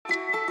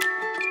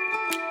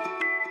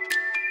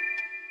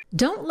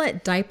Don't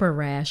let diaper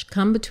rash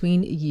come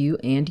between you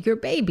and your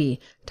baby.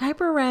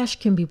 Diaper rash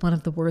can be one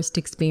of the worst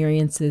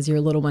experiences your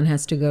little one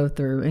has to go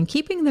through, and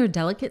keeping their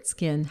delicate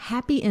skin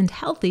happy and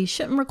healthy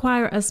shouldn't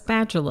require a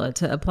spatula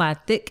to apply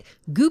thick,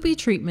 goopy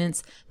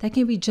treatments that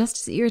can be just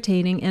as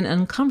irritating and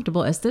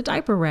uncomfortable as the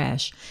diaper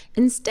rash.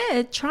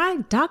 Instead, try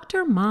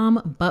Dr.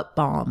 Mom Butt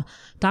Balm.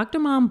 Dr.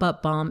 Mom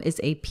Butt Balm is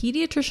a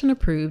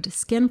pediatrician-approved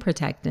skin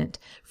protectant,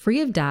 free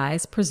of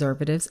dyes,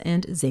 preservatives,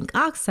 and zinc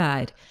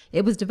oxide.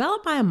 It was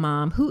developed by a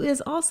mom who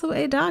is also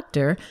a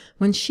doctor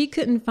when she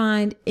couldn't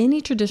find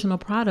any traditional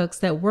products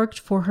that worked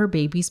for her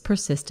baby's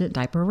persistent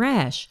diaper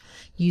rash.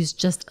 Use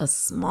just a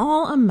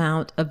small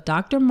amount of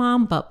Dr.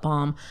 Mom Butt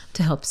Balm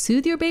to help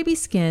soothe your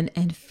baby's skin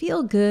and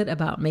feel good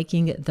about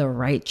making the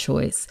right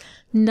choice.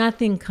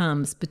 Nothing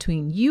comes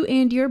between you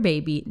and your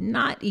baby,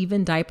 not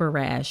even diaper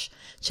rash.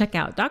 Check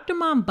out Dr.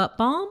 Mom Butt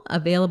Balm,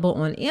 available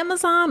on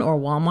Amazon or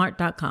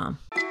Walmart.com.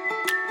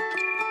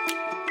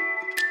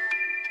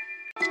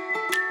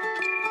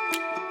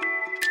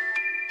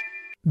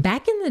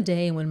 Back in the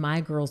day when my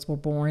girls were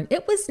born,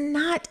 it was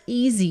not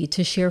easy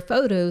to share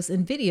photos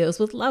and videos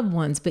with loved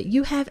ones, but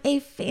you have a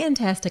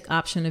fantastic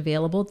option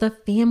available, the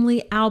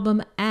Family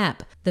Album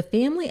app. The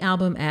Family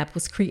Album app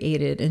was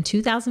created in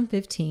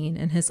 2015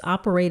 and has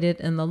operated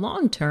in the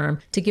long term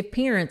to give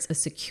parents a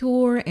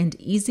secure and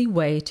easy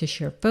way to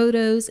share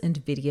photos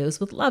and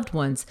videos with loved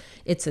ones.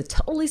 It's a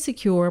totally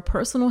secure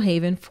personal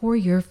haven for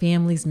your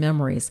family's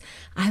memories.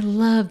 I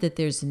love that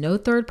there's no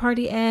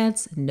third-party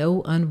ads,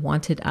 no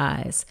unwanted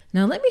eyes.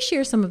 Now, let me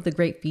share some of the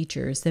great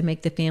features that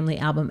make the Family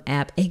Album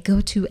app a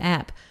go-to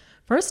app.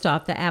 First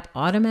off, the app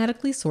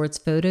automatically sorts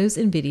photos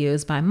and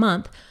videos by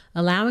month,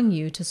 allowing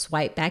you to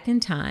swipe back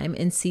in time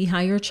and see how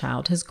your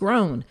child has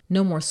grown.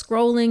 No more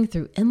scrolling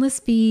through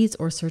endless feeds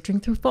or searching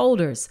through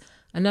folders.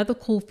 Another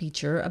cool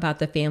feature about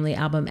the Family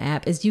Album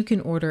app is you can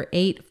order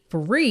 8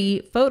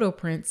 free photo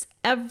prints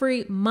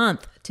every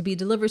month to be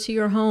delivered to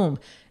your home.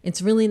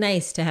 It's really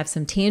nice to have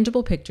some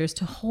tangible pictures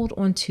to hold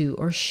on to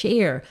or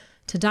share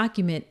to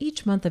document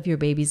each month of your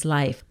baby's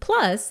life.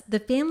 Plus, the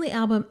Family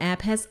Album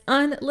app has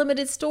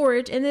unlimited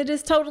storage and it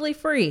is totally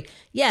free.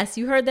 Yes,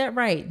 you heard that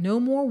right. No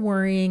more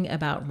worrying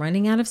about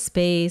running out of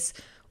space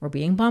or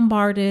being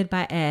bombarded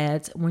by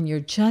ads when you're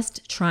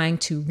just trying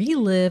to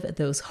relive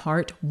those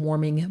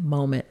heartwarming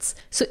moments.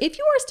 So if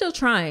you are still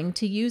trying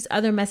to use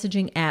other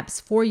messaging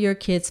apps for your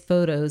kids'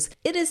 photos,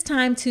 it is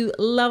time to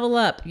level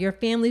up your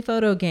family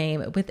photo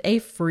game with a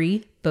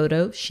free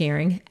photo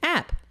sharing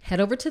app. Head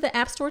over to the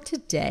App Store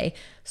today,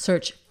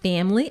 search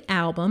Family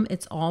Album,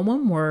 it's all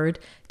one word,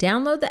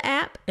 download the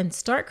app, and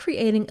start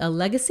creating a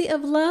legacy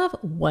of love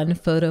one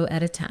photo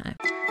at a time.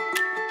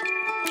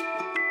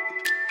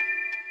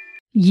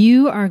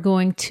 You are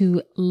going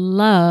to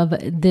love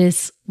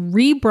this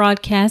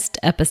rebroadcast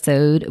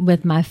episode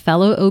with my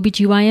fellow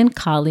OBGYN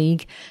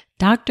colleague,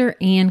 Dr.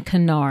 Ann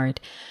Kennard.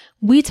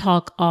 We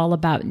talk all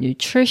about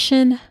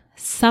nutrition,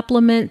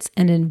 supplements,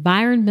 and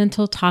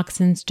environmental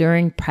toxins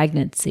during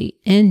pregnancy.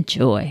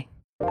 Enjoy.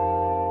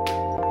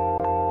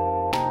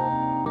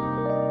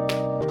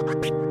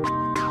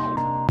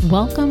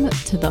 Welcome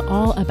to the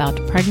All About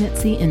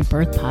Pregnancy and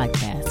Birth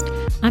podcast.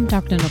 I'm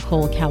Dr.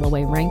 Nicole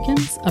Calloway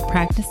Rankins, a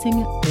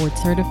practicing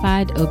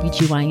board-certified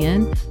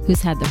OBGYN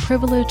who's had the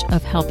privilege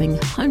of helping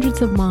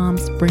hundreds of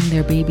moms bring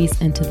their babies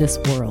into this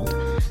world.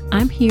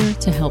 I'm here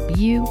to help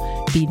you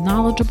be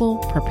knowledgeable,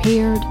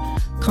 prepared,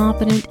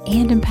 confident,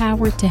 and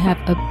empowered to have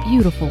a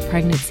beautiful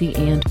pregnancy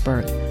and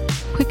birth.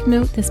 Quick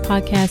note, this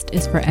podcast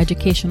is for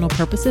educational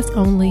purposes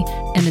only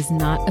and is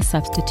not a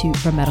substitute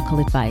for medical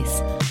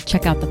advice.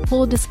 Check out the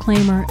full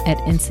disclaimer at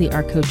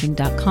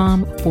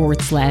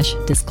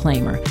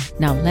ncrcoaching.com/disclaimer.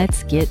 Now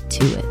let's get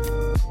to it.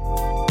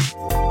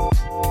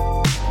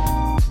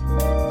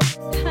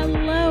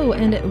 Hello,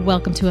 and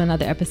welcome to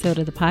another episode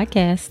of the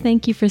podcast.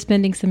 Thank you for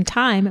spending some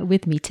time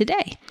with me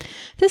today.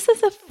 This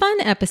is a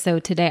fun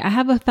episode today. I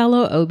have a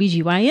fellow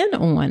OBGYN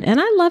on, and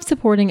I love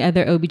supporting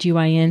other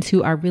OBGYNs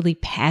who are really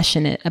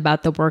passionate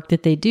about the work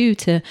that they do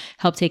to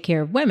help take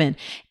care of women.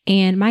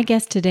 And my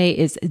guest today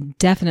is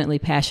definitely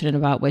passionate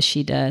about what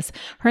she does.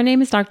 Her name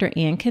is Dr.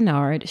 Ann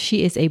Kennard.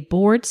 She is a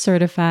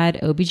board-certified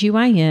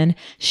OBGYN.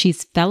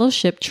 She's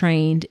fellowship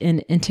trained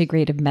in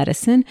integrative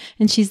medicine,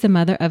 and she's the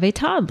mother of a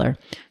toddler.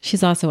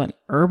 She's also an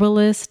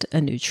herbalist, a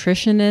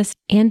nutritionist,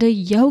 and a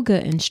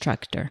yoga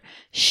instructor.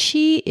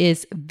 She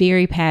is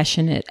very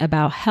passionate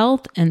about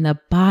health and the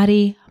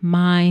body,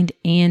 mind,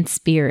 and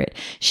spirit.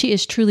 She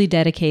is truly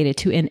dedicated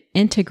to an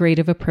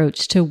integrative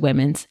approach to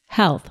women's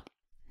health.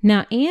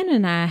 Now, Ann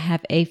and I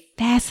have a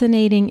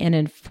fascinating and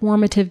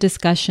informative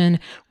discussion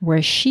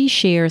where she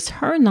shares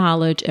her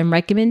knowledge and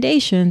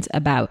recommendations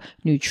about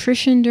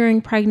nutrition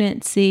during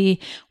pregnancy,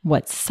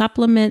 what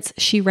supplements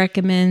she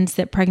recommends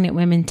that pregnant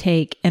women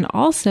take, and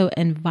also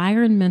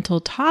environmental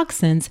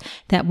toxins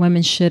that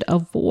women should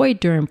avoid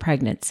during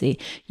pregnancy.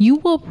 You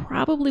will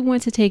probably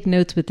want to take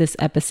notes with this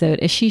episode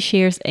as she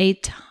shares a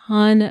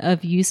ton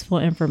of useful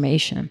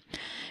information.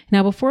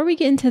 Now, before we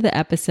get into the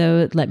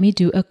episode, let me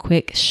do a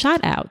quick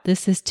shout out.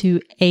 This is to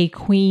a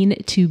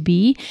queen to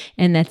be,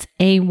 and that's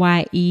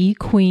AYE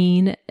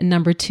queen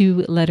number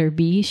 2 letter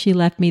B. She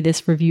left me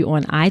this review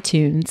on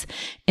iTunes,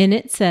 and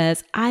it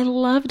says, I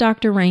love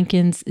Dr.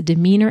 Rankin's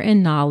demeanor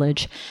and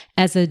knowledge.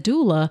 As a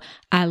doula,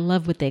 I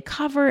love what they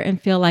cover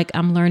and feel like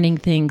I'm learning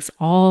things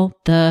all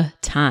the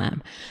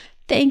time.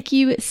 Thank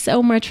you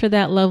so much for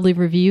that lovely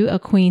review, a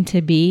queen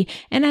to be.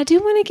 And I do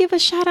want to give a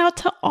shout out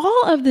to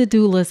all of the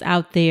doulas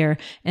out there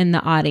in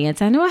the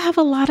audience. I know I have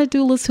a lot of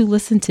doulas who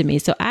listen to me,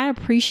 so I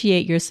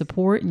appreciate your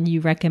support and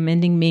you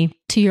recommending me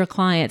to your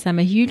clients. I'm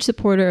a huge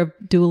supporter of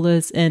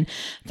doulas and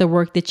the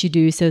work that you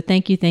do. So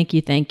thank you, thank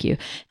you, thank you.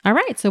 All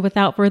right. So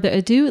without further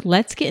ado,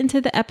 let's get into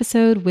the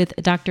episode with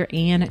Dr.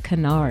 Ann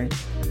Kennard.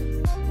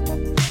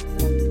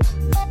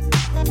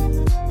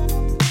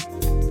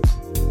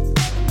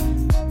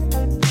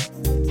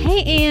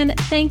 Hey, Ann,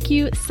 thank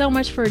you so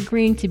much for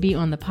agreeing to be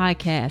on the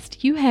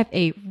podcast. You have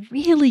a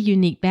really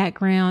unique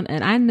background,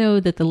 and I know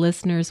that the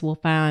listeners will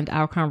find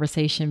our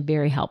conversation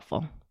very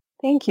helpful.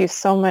 Thank you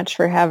so much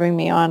for having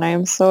me on. I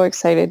am so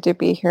excited to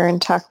be here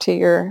and talk to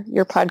your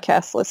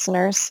podcast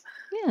listeners.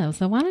 Yeah,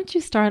 so why don't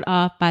you start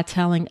off by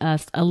telling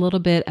us a little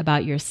bit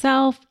about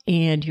yourself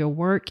and your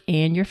work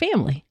and your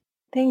family?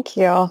 Thank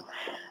you.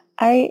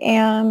 I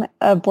am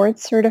a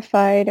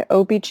board-certified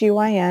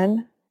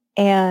OBGYN,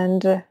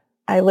 and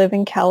I live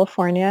in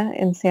California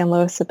in San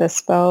Luis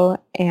Obispo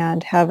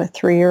and have a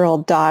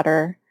 3-year-old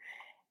daughter.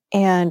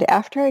 And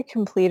after I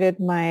completed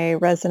my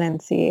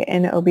residency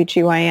in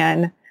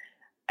OBGYN,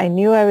 I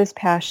knew I was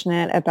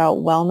passionate about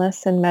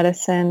wellness in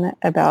medicine,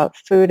 about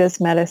food as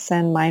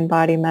medicine,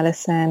 mind-body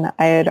medicine.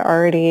 I had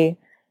already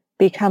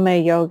become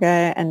a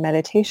yoga and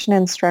meditation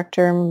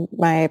instructor.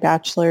 My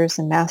bachelor's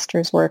and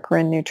master's work were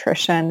in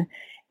nutrition.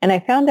 And I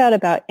found out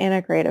about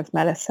integrative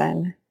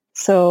medicine.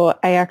 So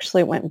I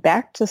actually went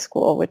back to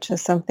school, which is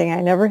something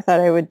I never thought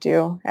I would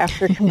do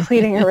after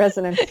completing a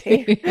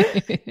residency.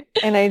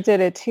 And I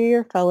did a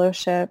 2-year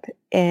fellowship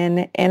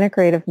in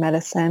integrative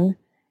medicine.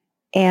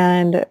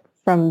 And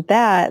from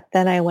that,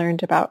 then I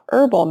learned about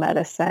herbal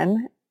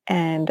medicine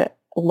and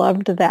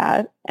loved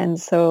that. And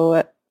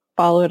so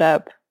followed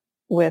up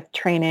with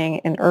training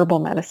in herbal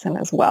medicine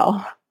as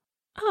well.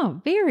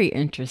 Oh, very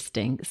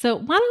interesting. So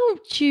why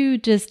don't you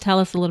just tell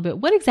us a little bit,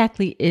 what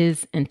exactly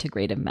is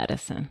integrative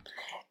medicine?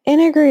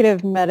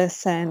 Integrative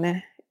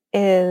medicine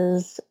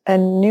is a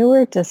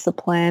newer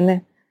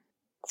discipline.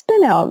 It's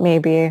been out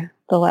maybe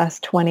the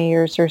last 20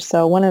 years or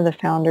so. One of the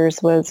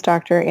founders was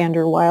Dr.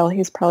 Andrew Weil.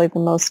 He's probably the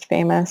most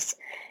famous.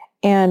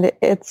 And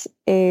it's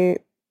a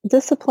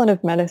discipline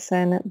of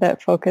medicine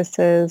that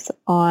focuses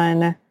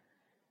on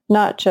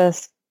not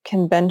just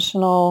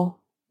conventional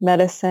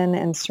medicine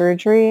and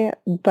surgery,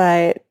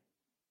 but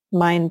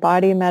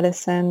mind-body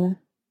medicine,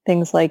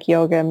 things like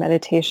yoga,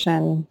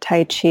 meditation,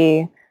 tai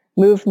chi,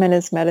 movement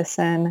as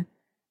medicine,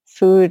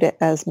 food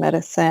as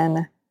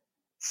medicine,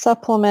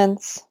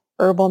 supplements,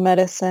 herbal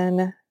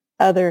medicine,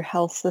 other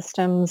health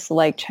systems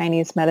like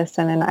Chinese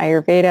medicine and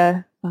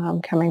Ayurveda,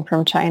 coming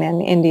from China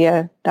and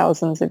India,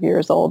 thousands of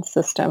years old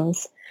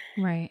systems.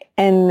 Right.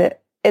 And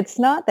it's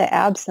not the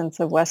absence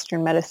of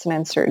Western medicine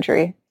and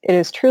surgery. It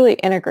is truly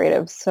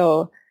integrative.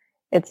 So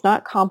it's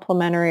not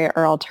complementary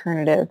or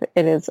alternative.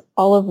 It is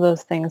all of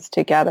those things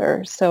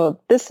together. So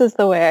this is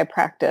the way I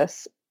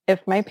practice.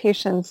 If my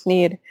patients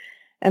need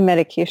a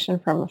medication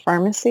from a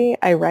pharmacy,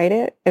 I write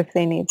it. If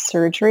they need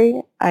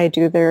surgery, I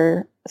do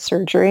their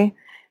surgery.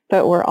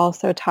 But we're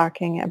also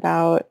talking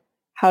about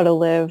how to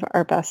live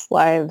our best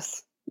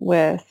lives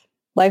with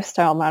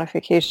lifestyle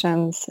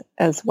modifications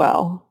as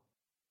well.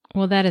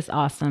 Well, that is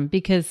awesome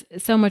because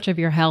so much of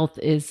your health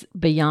is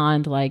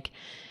beyond like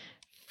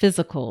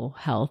physical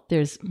health.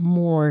 There's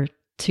more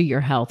to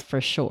your health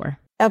for sure.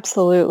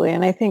 Absolutely.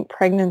 And I think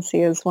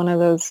pregnancy is one of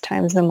those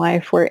times in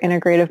life where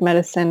integrative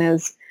medicine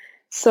is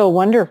so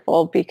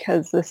wonderful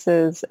because this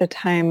is a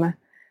time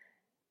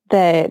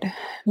that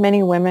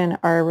many women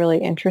are really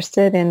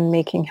interested in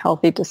making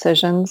healthy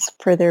decisions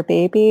for their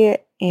baby.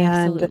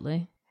 And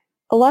Absolutely.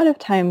 A lot of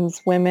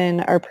times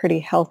women are pretty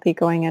healthy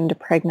going into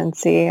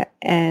pregnancy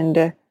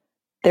and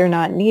they're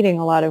not needing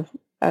a lot of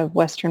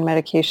Western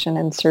medication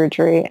and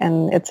surgery.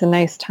 And it's a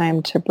nice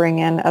time to bring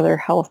in other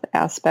health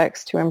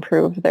aspects to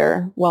improve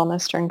their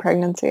wellness during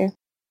pregnancy.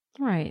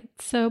 Right.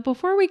 So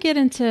before we get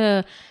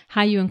into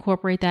how you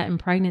incorporate that in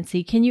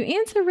pregnancy, can you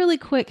answer really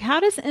quick, how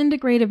does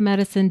integrative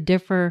medicine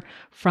differ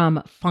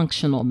from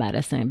functional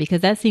medicine?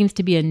 Because that seems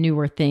to be a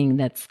newer thing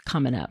that's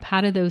coming up.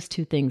 How do those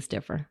two things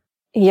differ?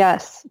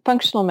 Yes,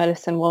 functional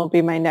medicine will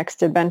be my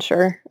next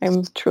adventure.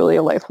 I'm truly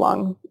a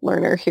lifelong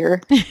learner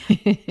here.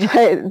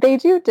 But they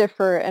do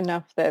differ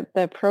enough that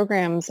the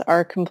programs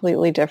are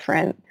completely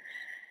different.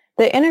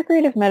 The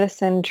integrative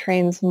medicine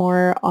trains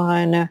more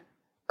on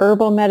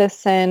herbal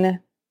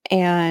medicine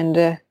and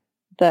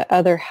the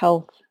other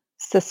health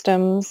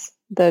systems,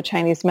 the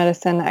Chinese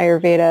medicine,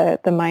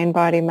 Ayurveda, the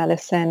mind-body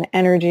medicine,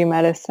 energy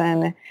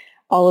medicine,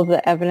 all of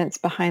the evidence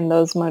behind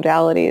those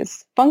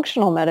modalities.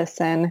 Functional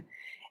medicine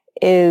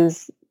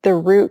is the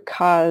root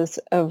cause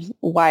of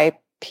why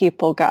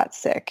people got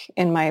sick,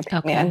 in my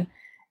opinion. Okay.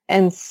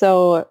 And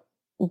so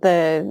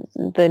the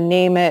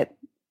name it,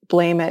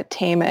 blame it,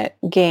 tame it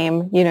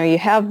game, you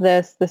have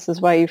this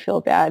is why you feel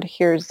bad,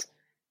 here's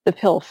the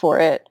pill for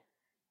it,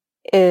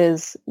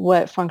 is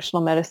what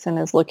functional medicine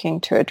is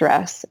looking to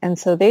address. And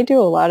so they do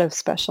a lot of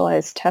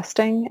specialized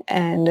testing,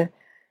 and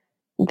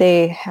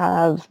they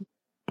have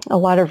a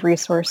lot of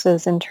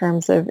resources in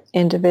terms of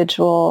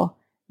individual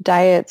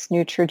diets,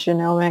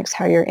 nutrigenomics,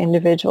 how your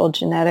individual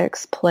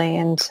genetics play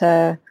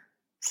into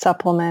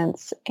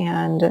supplements,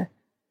 and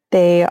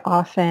they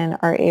often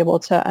are able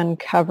to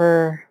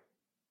uncover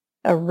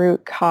a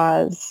root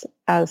cause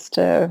as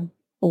to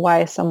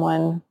why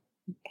someone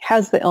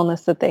has the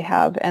illness that they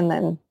have, and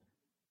then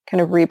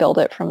kind of rebuild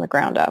it from the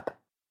ground up.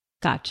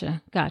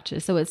 Gotcha.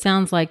 So it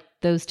sounds like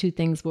those two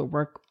things would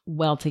work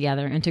well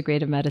together,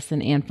 integrative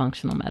medicine and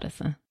functional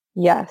medicine.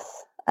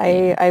 Yes,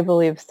 I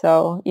believe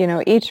so.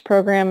 Each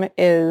program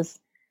is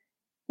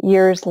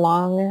years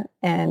long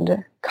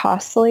and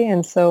costly,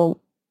 and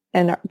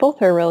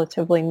both are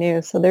relatively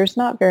new. So there's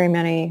not very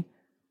many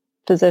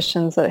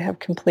physicians that have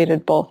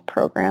completed both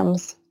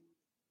programs.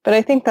 But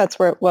I think that's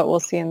what we'll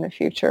see in the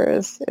future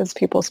is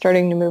people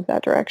starting to move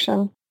that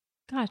direction.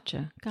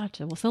 Gotcha.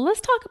 Well, so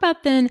let's talk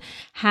about then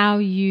how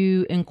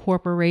you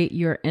incorporate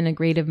your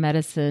integrative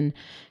medicine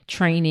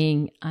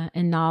training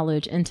and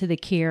knowledge into the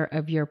care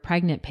of your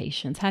pregnant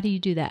patients. How do you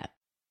do that?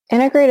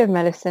 Integrative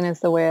medicine is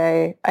the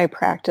way I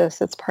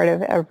practice. It's part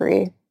of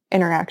every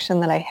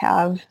interaction that I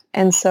have.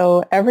 And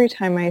so every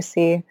time I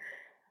see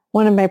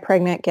one of my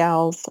pregnant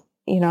gals,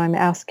 I'm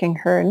asking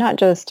her not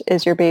just,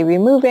 is your baby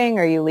moving?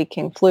 Are you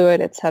leaking fluid,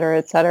 et cetera,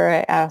 et cetera.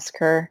 I ask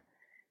her,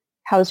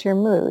 how's your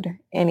mood?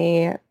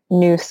 Any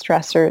new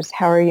stressors?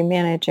 How are you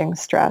managing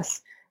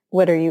stress?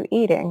 What are you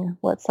eating?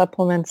 What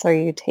supplements are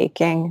you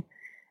taking?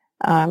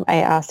 I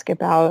ask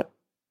about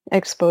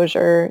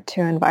exposure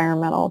to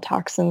environmental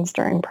toxins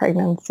during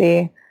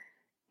pregnancy.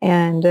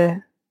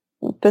 And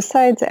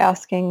besides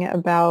asking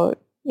about,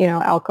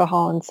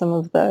 alcohol and some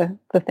of the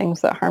things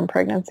that harm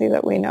pregnancy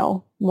that we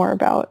know more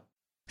about.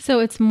 So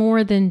it's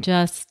more than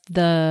just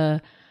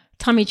the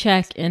tummy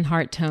check and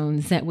heart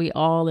tones that we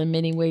all in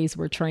many ways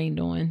were trained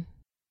on.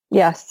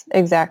 Yes,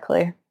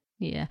 exactly.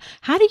 Yeah.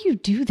 How do you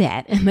do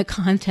that in the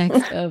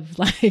context of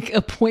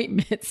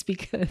appointments?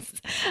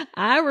 Because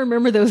I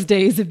remember those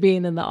days of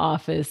being in the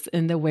office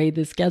and the way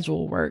the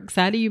schedule works.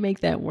 How do you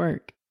make that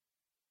work?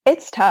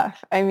 It's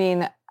tough. I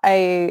mean,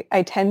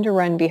 I tend to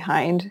run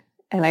behind,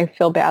 and I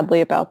feel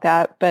badly about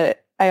that.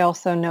 But I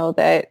also know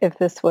that if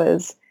this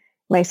was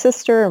my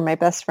sister or my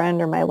best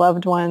friend or my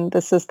loved one,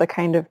 this is the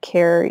kind of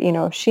care,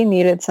 if she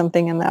needed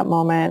something in that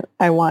moment,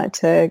 I want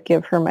to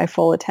give her my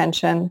full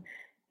attention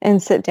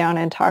and sit down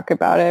and talk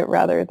about it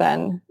rather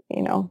than,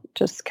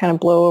 just kind of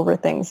blow over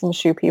things and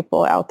shoo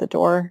people out the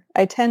door.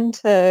 I tend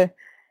to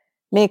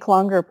make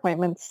longer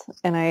appointments,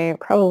 and I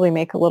probably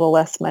make a little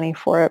less money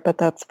for it, but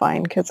that's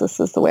fine because this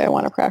is the way I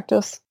want to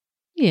practice.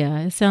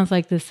 Yeah, it sounds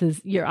like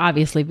you're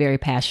obviously very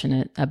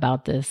passionate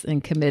about this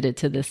and committed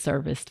to this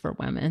service for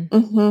women.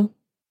 Mm-hmm.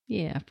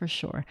 Yeah, for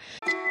sure.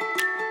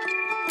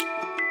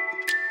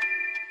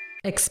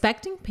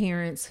 Expecting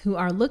parents who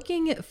are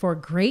looking for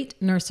great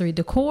nursery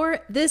decor,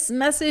 this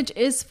message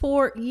is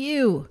for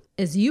you.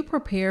 As you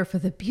prepare for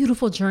the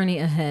beautiful journey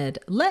ahead,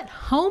 let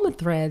Home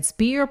Threads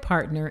be your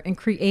partner in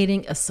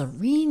creating a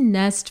serene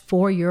nest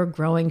for your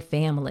growing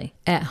family.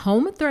 At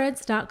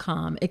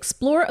homethreads.com,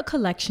 explore a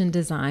collection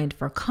designed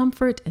for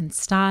comfort and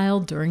style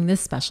during this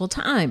special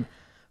time.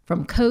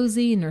 From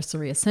cozy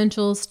nursery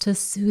essentials to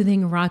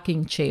soothing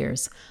rocking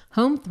chairs,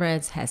 Home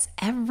Threads has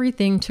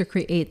everything to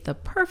create the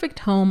perfect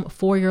home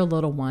for your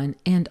little one,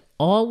 and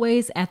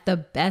always at the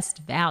best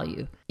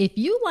value. If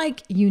you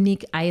like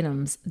unique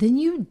items, then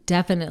you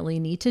definitely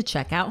need to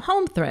check out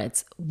Home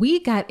Threads. We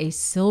got a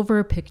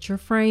silver picture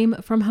frame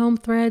from Home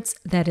Threads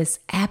that is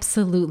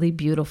absolutely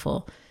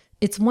beautiful.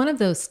 It's one of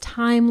those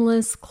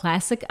timeless,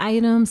 classic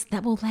items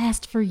that will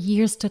last for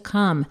years to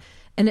come,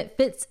 and it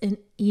fits in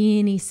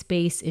any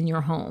space in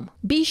your home.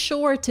 Be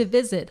sure to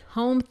visit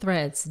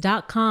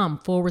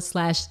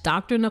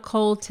homethreads.com/Dr.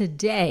 Nicole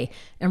today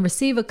and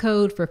receive a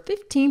code for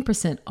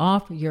 15%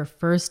 off your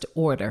first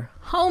order.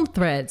 Home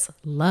Threads,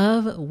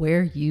 love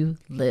where you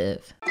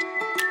live.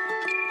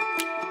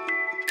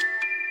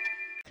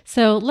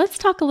 So let's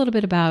talk a little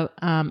bit about,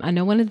 I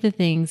know one of the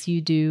things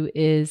you do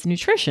is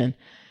nutrition.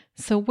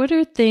 So what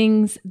are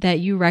things that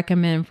you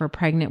recommend for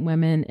pregnant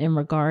women in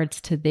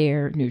regards to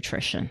their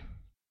nutrition?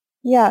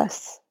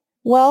 Yes.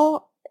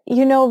 Well,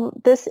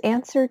 this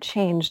answer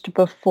changed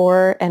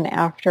before and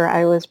after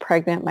I was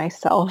pregnant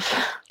myself.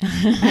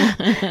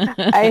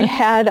 I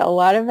had a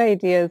lot of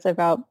ideas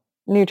about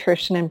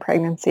nutrition and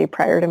pregnancy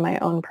prior to my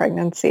own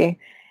pregnancy.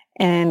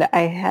 And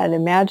I had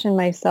imagined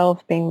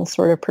myself being the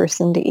sort of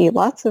person to eat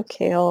lots of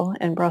kale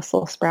and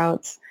Brussels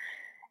sprouts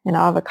and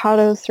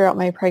avocados throughout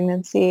my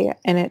pregnancy.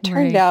 And it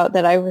turned out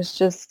that I was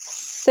just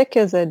sick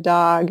as a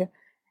dog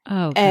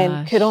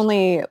and could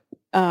only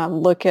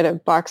look at a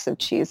box of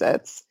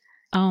Cheez-Its.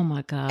 Oh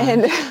my God.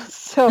 And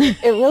so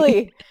it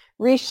really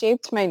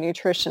reshaped my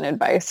nutrition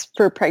advice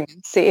for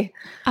pregnancy.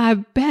 I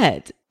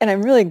bet. And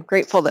I'm really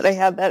grateful that I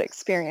had that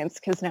experience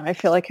because now I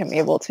feel like I'm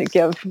able to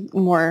give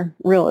more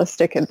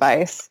realistic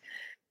advice.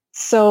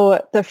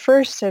 So the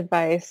first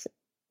advice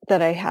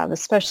that I have,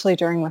 especially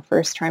during the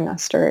first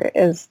trimester,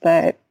 is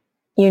that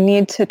you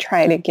need to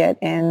try to get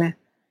in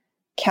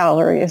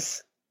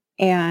calories.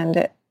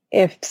 And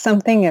if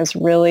something is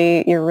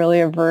you're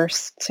really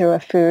averse to a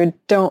food,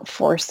 don't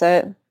force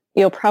it.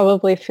 You'll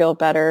probably feel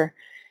better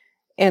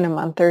in a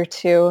month or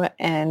two,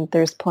 and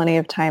there's plenty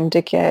of time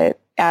to get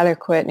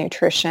adequate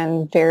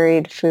nutrition,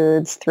 varied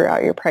foods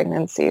throughout your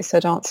pregnancy. So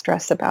don't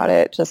stress about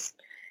it. Just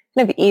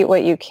kind of eat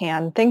what you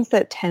can. Things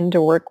that tend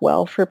to work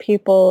well for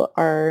people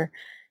are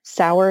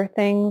sour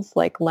things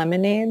like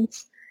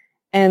lemonades.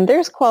 And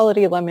there's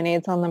quality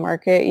lemonades on the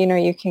market.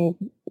 You can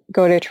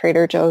go to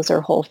Trader Joe's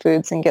or Whole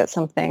Foods and get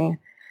something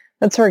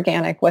that's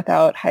organic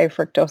without high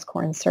fructose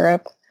corn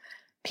syrup.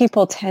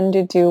 People tend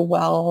to do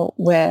well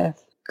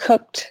with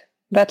cooked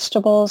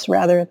vegetables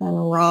rather than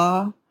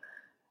raw.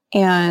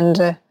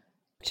 And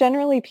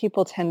generally,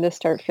 people tend to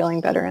start feeling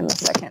better in the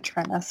second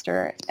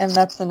trimester. And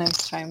that's a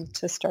nice time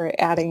to start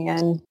adding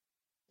in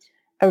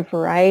a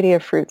variety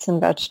of fruits and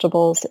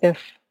vegetables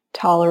if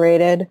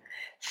tolerated.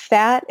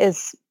 Fat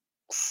is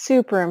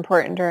super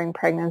important during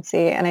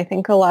pregnancy. And I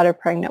think a lot of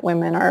pregnant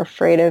women are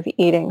afraid of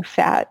eating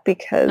fat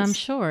because I'm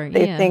sure,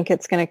 they think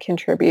it's going to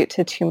contribute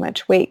to too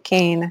much weight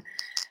gain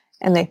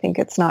and they think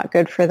it's not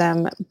good for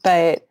them.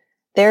 But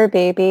their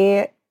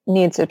baby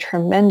needs a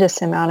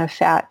tremendous amount of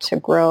fat to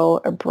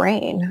grow a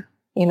brain.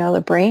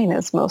 The brain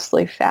is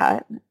mostly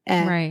fat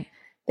and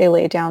they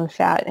lay down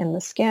fat in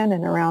the skin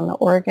and around the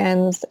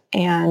organs.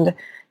 And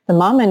the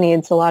mama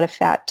needs a lot of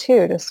fat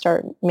too to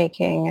start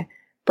making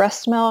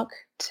breast milk,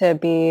 to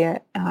be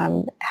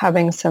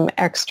having some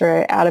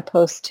extra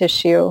adipose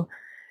tissue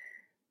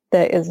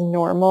that is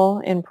normal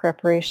in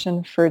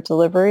preparation for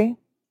delivery.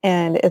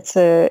 And it's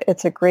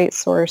a great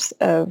source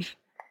of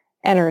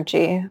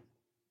energy.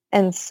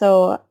 And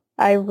so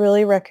I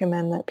really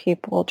recommend that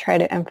people try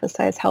to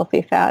emphasize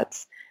healthy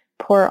fats.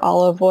 Pour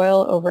olive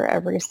oil over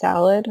every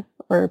salad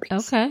or a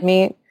piece of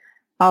meat,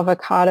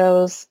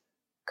 avocados,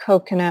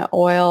 coconut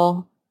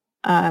oil,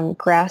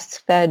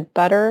 grass-fed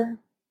butter,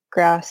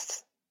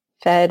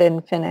 grass-fed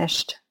and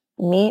finished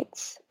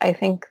meats. I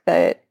think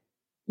that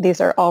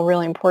these are all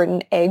really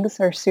important. Eggs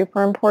are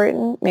super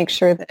important. Make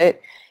sure that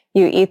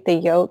you eat the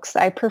yolks.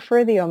 I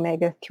prefer the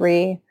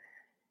omega-3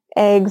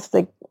 eggs.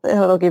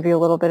 It'll give you a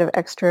little bit of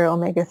extra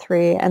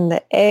omega-3. And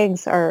the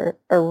eggs are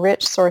a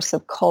rich source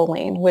of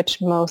choline,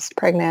 which most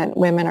pregnant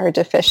women are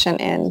deficient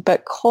in.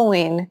 But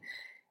choline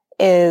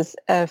is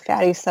a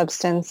fatty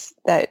substance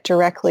that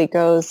directly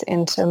goes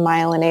into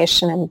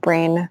myelination and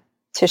brain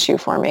tissue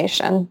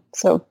formation.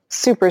 So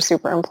super,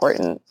 super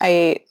important. I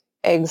ate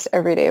eggs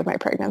every day of my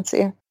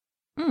pregnancy.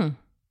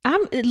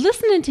 I'm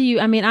listening to you.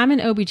 I mean, I'm an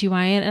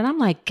OBGYN and I'm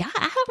like, God,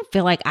 I don't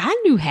feel like I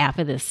knew half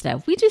of this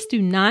stuff. We just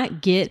do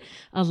not get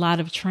a lot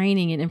of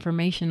training and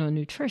information on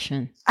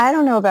nutrition. I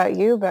don't know about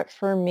you, but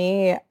for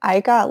me, I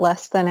got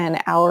less than an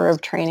hour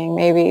of training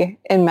maybe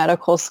in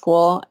medical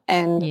school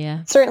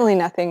and certainly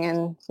nothing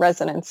in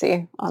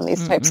residency on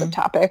these types of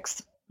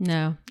topics.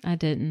 No, I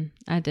didn't.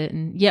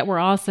 Yet we're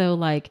also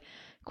like,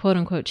 quote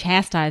unquote,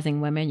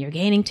 chastising women. You're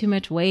gaining too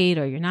much weight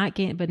or you're not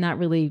gaining, but not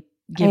really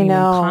giving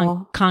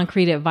them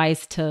concrete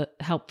advice to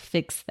help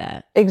fix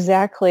that.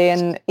 Exactly.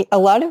 And a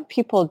lot of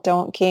people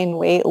don't gain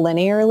weight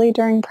linearly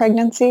during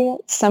pregnancy.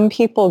 Some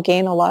people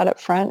gain a lot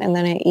up front and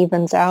then it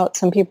evens out.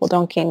 Some people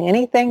don't gain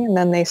anything and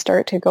then they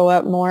start to go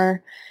up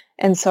more.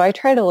 And so I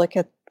try to look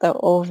at the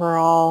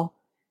overall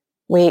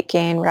weight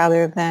gain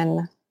rather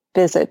than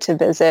visit to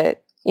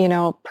visit.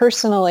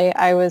 Personally,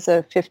 I was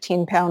a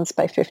 15 pounds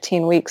by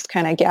 15 weeks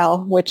kind of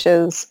gal, which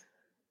is,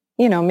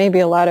 maybe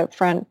a lot up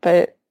front,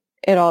 but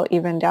it all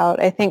evened out.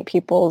 I think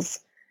people's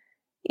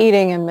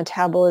eating and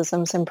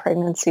metabolisms in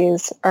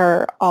pregnancies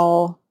are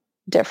all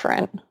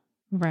different.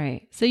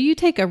 Right. So you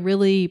take a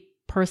really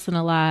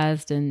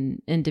personalized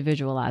and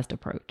individualized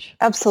approach.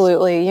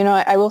 Absolutely.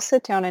 I will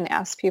sit down and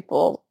ask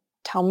people,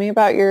 tell me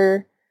about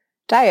your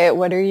diet.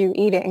 What are you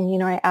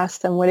eating? I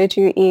ask them, what did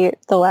you eat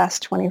the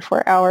last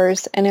 24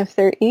 hours? And if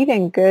they're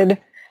eating good,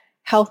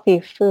 healthy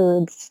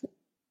foods,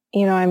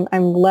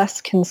 I'm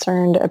less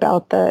concerned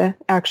about the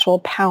actual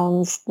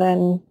pounds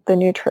than the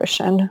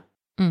nutrition.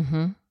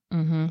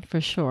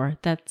 For sure.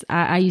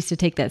 I used to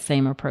take that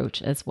same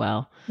approach as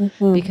well,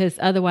 because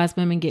otherwise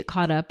women get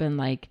caught up in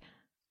like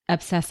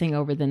obsessing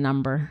over the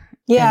number.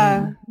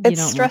 Yeah,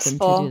 it's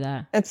stressful. Want them to do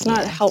that. It's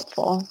not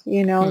helpful.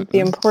 The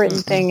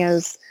important thing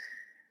is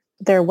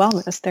their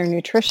wellness, their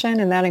nutrition,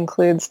 and that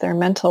includes their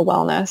mental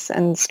wellness.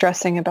 And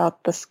stressing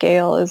about the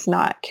scale is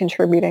not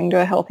contributing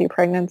to a healthy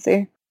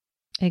pregnancy.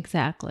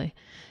 Exactly.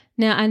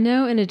 Now, I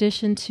know in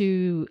addition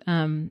to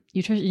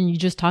nutrition, you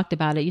just talked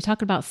about it, you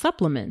talked about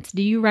supplements.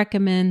 Do you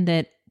recommend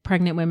that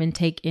pregnant women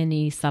take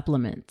any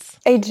supplements?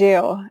 I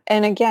do.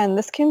 And again,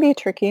 this can be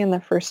tricky in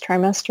the first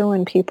trimester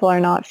when people are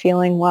not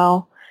feeling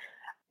well.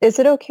 Is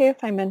it okay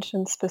if I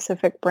mention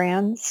specific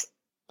brands?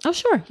 Oh,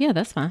 sure. Yeah,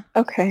 that's fine.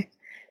 Okay.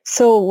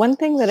 So one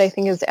thing that I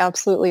think is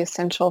absolutely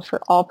essential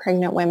for all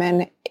pregnant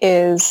women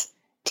is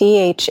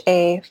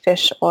DHA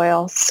fish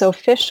oil. So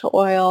fish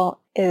oil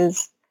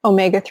is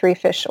omega-3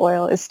 fish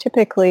oil is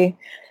typically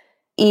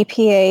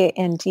EPA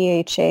and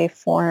DHA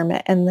form,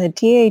 and the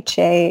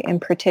DHA in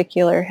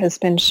particular has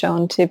been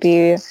shown to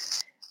be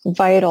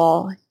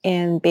vital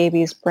in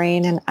babies'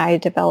 brain and eye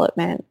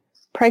development.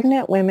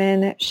 Pregnant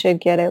women should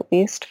get at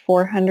least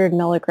 400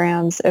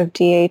 milligrams of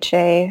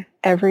DHA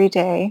every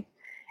day.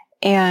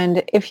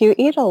 And if you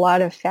eat a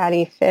lot of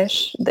fatty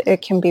fish,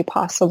 it can be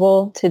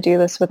possible to do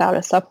this without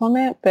a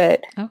supplement.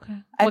 But okay,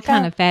 what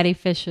kind of fatty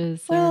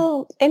fishes?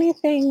 Well,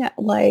 anything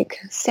like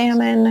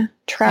salmon,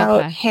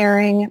 trout,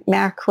 herring,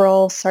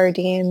 mackerel,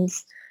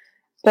 sardines.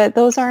 But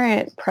those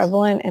aren't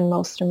prevalent in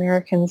most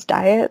Americans'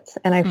 diets.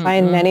 And I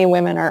find many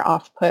women are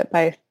off-put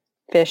by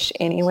fish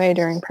anyway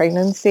during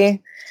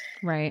pregnancy.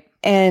 Right.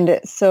 And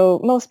so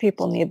most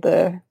people need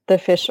the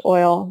fish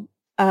oil.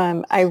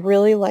 I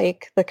really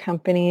like the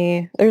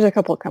company. There's a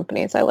couple of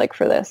companies I like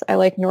for this. I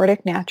like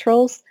Nordic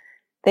Naturals.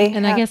 Quick,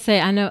 I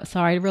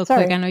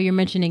know you're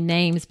mentioning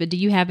names, but do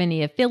you have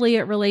any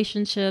affiliate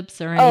relationships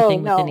or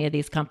anything with any of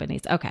these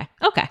companies? Okay.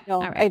 No,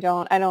 all right.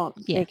 I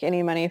don't make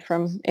any money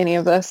from any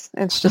of this.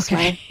 It's just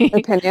my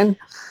opinion.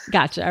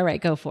 Gotcha. All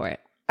right. Go for it.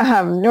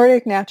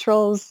 Nordic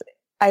Naturals,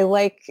 I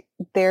like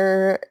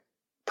their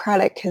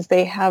product because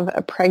they have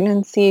a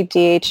pregnancy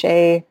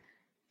DHA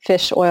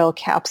fish oil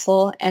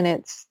capsule, and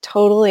it's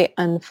totally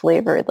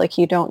unflavored. Like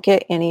you don't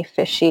get any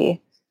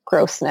fishy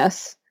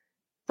grossness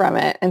from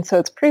it. And so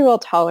it's pretty well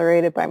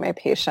tolerated by my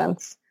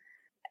patients.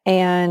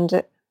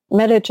 And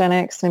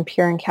Metagenics and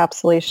Pure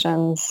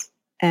Encapsulations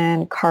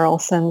and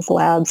Carlson's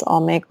Labs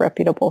all make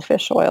reputable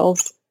fish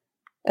oils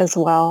as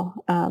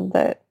well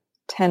that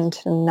tend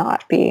to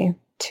not be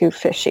too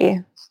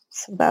fishy.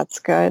 So that's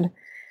good.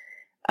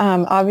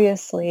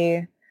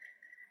 Obviously,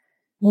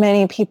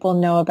 many people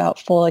know about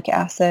folic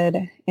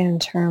acid in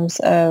terms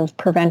of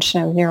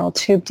prevention of neural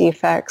tube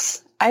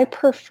defects. I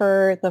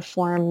prefer the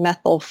form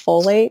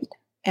methylfolate,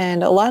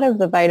 and a lot of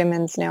the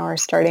vitamins now are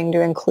starting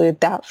to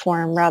include that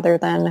form rather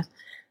than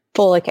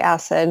folic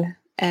acid.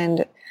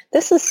 And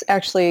this is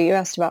actually, you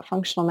asked about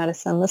functional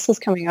medicine. This is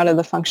coming out of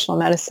the functional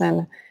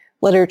medicine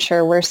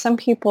literature where some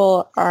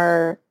people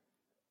are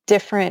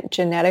different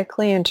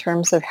genetically in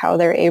terms of how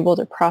they're able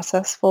to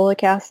process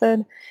folic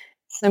acid.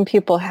 Some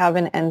people have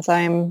an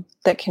enzyme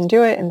that can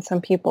do it and some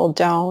people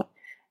don't.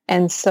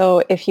 And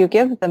so if you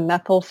give the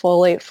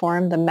methylfolate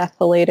form, the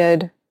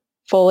methylated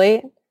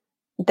folate,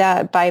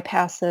 that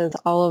bypasses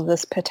all of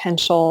this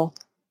potential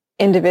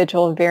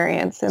individual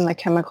variance in the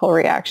chemical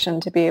reaction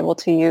to be able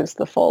to use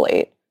the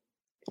folate.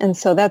 And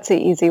so that's an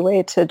easy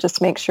way to just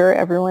make sure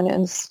everyone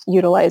is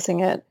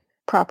utilizing it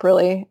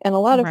properly. And a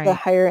lot of the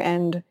higher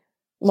end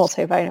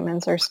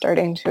multivitamins are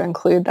starting to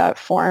include that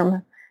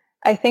form.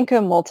 I think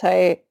a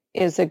multi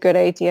is a good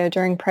idea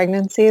during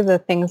pregnancy. The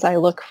things I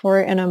look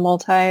for in a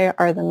multi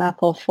are the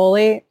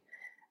methylfolate,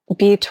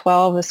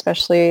 B12,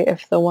 especially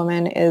if the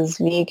woman is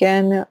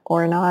vegan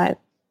or not,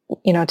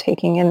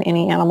 taking in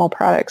any animal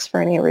products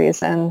for any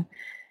reason.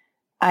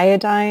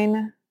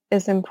 Iodine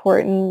is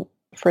important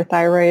for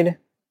thyroid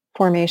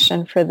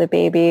formation for the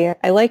baby.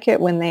 I like it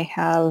when they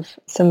have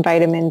some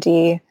vitamin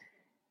D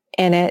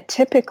in it.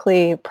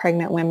 Typically,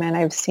 pregnant women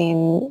I've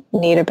seen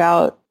need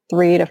about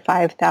 3,000 to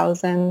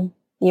 5,000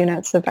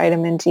 units of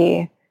vitamin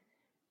D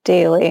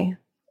daily.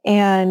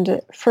 And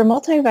for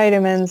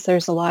multivitamins,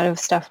 there's a lot of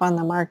stuff on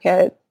the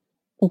market.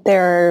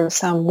 There are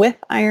some with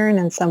iron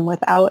and some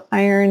without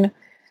iron.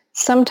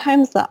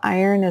 Sometimes the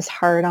iron is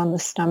hard on the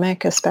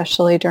stomach,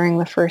 especially during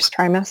the first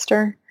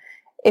trimester.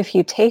 If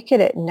you take it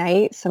at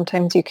night,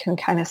 sometimes you can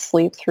kind of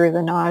sleep through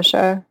the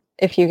nausea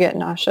if you get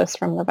nauseous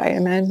from the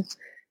vitamin.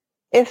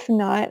 If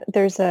not,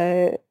 there's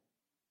a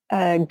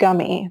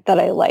gummy that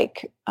I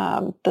like.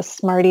 The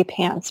Smarty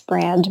Pants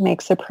brand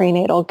makes a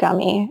prenatal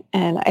gummy,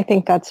 and I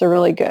think that's a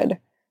really good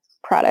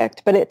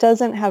product, but it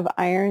doesn't have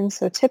iron.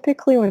 So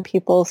typically when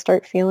people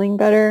start feeling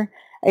better,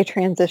 I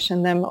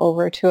transition them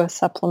over to a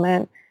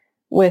supplement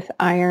with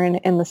iron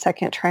in the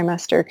second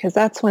trimester, because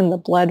that's when the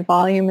blood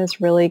volume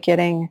is really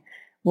getting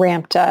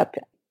ramped up.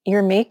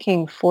 You're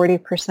making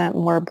 40%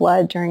 more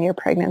blood during your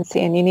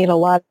pregnancy, and you need a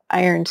lot of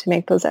iron to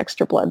make those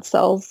extra blood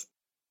cells.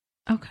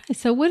 Okay.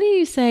 So what do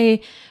you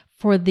say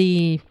for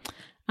I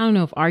don't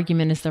know if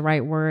argument is the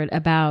right word,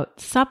 about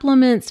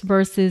supplements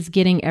versus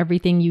getting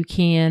everything you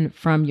can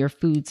from your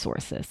food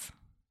sources?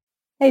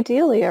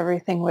 Ideally,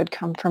 everything would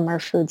come from our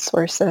food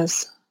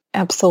sources.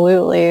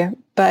 Absolutely.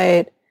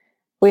 But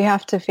we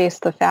have to face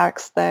the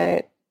facts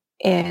that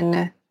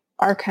in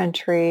our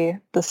country,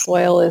 the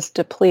soil is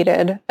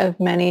depleted of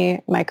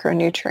many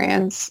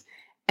micronutrients.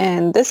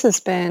 And this has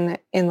been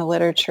in the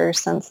literature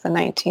since the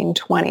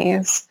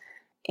 1920s.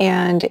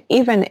 And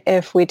even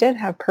if we did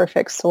have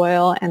perfect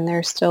soil and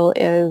there still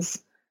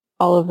is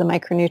all of the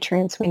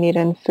micronutrients we need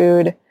in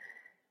food,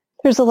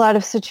 There's a lot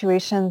of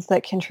situations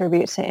that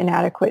contribute to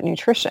inadequate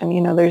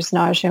nutrition. There's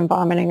nausea and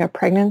vomiting of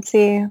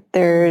pregnancy.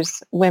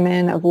 There's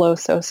women of low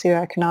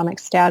socioeconomic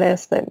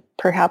status that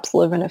perhaps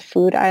live in a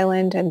food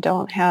island and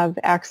don't have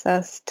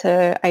access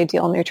to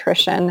ideal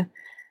nutrition.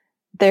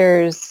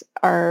 There's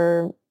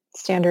our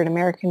standard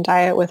American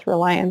diet with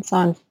reliance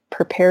on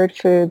prepared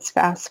foods,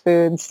 fast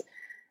foods.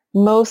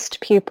 Most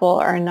people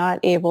are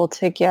not able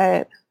to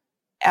get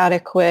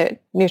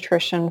adequate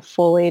nutrition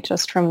fully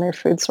just from their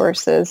food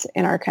sources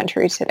in our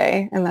country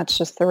today. And that's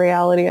just the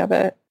reality of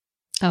it.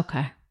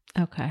 Okay.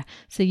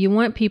 So you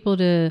want people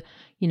to,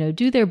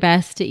 do their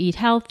best to eat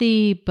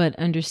healthy, but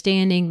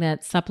understanding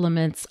that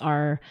supplements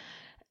are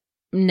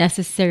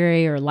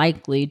necessary or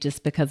likely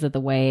just because of the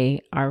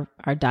way our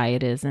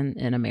diet is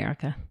in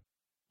America.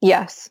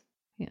 Yes.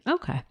 Yeah.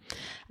 Okay.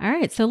 All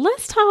right. So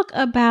let's talk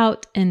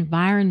about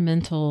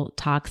environmental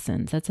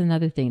toxins. That's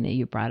another thing that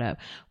you brought up.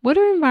 What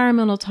are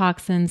environmental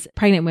toxins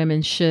pregnant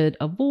women should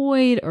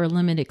avoid or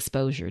limit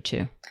exposure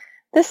to?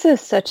 This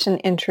is such an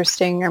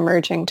interesting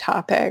emerging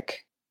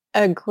topic.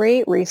 A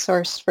great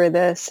resource for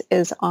this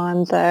is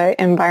on the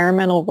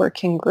Environmental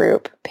Working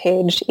Group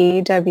page,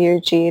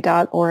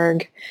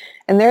 ewg.org.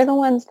 And they're the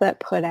ones that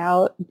put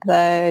out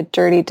the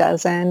Dirty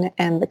Dozen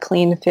and the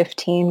Clean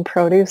 15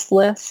 produce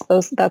lists.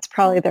 That's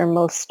probably their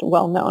most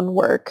well-known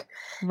work.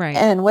 Right.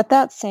 And what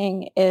that's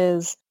saying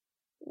is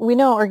we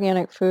know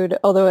organic food,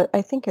 although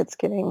I think it's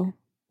getting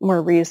more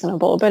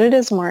reasonable, but it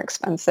is more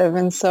expensive.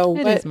 And so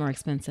it is more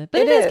expensive, but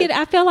it is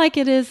I feel like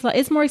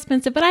it's more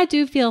expensive, but I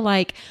do feel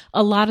like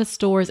a lot of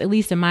stores, at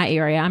least in my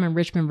area, I'm in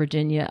Richmond,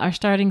 Virginia, are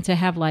starting to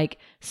have like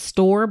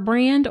store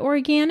brand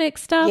organic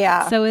stuff.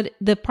 Yeah. So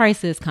the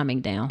price is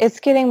coming down. It's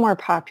getting more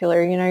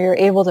popular. You're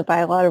able to buy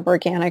a lot of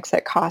organics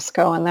at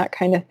Costco and that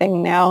kind of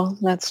thing now.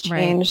 That's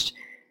changed.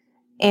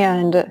 Right.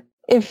 And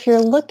if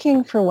you're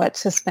looking for what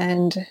to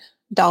spend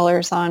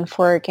dollars on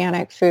for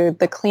organic food,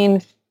 the Clean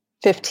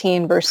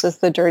 15 versus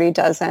the Dirty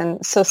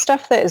Dozen. So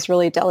stuff that is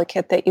really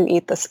delicate that you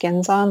eat the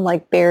skins on,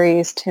 like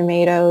berries,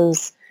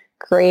 tomatoes,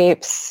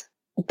 grapes,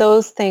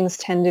 those things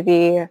tend to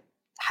be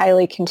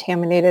highly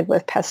contaminated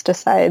with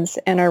pesticides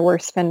and are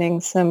worth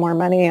spending some more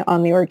money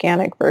on the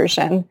organic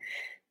version.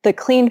 The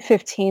Clean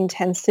 15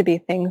 tends to be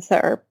things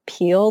that are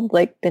peeled,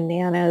 like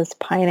bananas,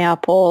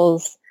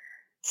 pineapples,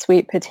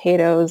 sweet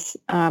potatoes,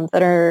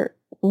 that are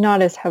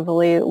not as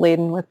heavily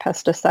laden with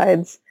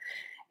pesticides.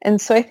 And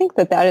so I think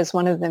that is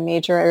one of the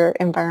major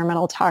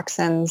environmental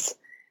toxins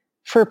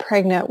for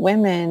pregnant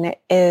women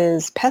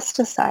is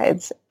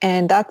pesticides.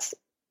 And that's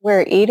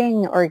where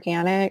eating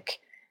organic,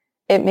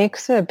 it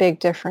makes a big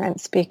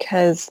difference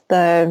because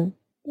the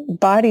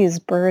body's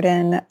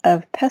burden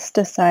of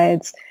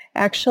pesticides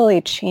actually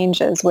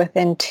changes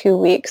within 2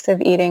 weeks of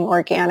eating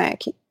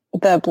organic.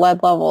 The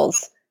blood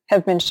levels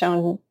have been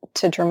shown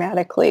to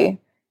dramatically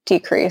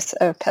decrease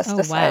of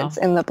pesticides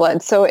in the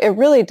blood. So it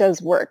really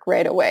does work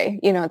right away.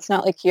 It's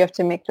not like you have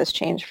to make this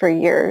change for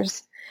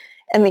years.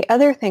 And the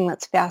other thing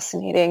that's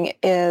fascinating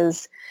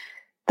is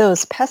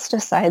those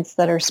pesticides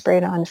that are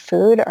sprayed on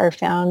food are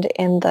found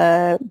in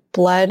the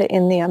blood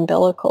in the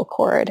umbilical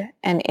cord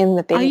and in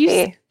the baby. Are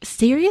you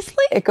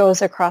seriously? It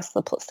goes across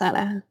the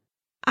placenta.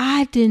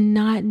 I did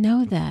not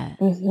know that.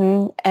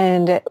 Mm-hmm.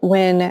 And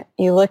when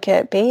you look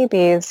at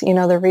babies,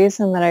 the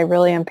reason that I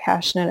really am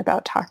passionate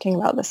about talking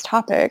about this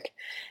topic,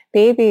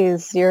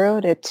 babies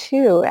 0 to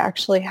 2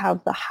 actually have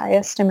the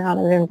highest amount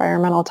of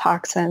environmental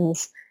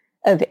toxins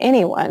of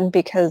anyone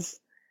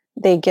because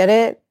they get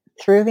it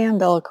through the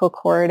umbilical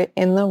cord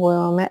in the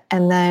womb,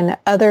 and then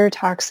other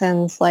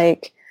toxins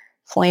like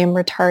flame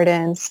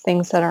retardants,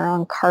 things that are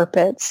on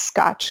carpets,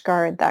 Scotch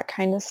Guard, that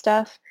kind of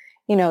stuff.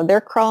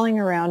 They're crawling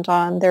around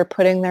on, they're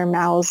putting their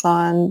mouths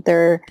on,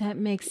 that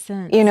makes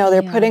sense.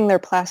 They're putting their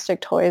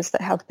plastic toys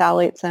that have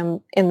phthalates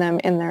in them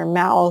in their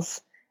mouths.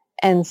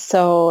 And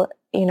so,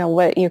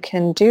 what you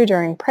can do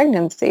during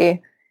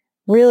pregnancy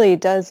really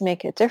does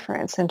make a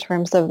difference in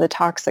terms of the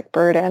toxic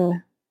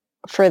burden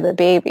for the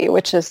baby,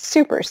 which is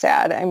super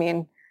sad. I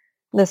mean,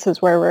 this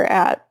is where we're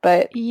at,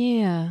 but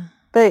doing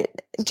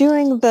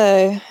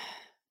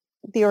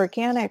the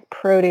organic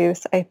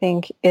produce, I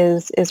think,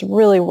 is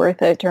really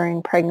worth it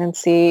during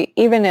pregnancy,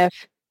 even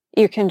if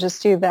you can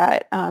just do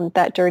that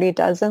Dirty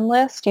Dozen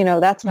list.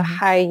 That's a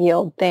high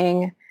yield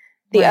thing.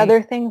 The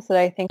other things that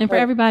I think, and for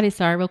everybody,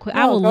 sorry, real quick,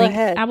 I will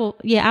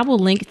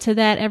link to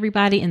that,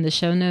 everybody, in the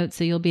show notes,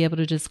 so you'll be able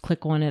to just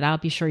click on it. I'll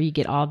be sure you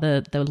get all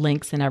the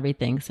links and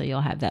everything, so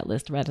you'll have that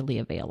list readily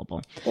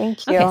available.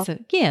 Thank you.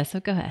 Okay, so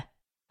go ahead.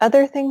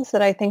 Other things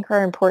that I think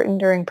are important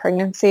during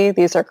pregnancy,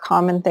 these are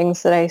common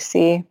things that I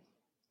see,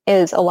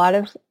 is a lot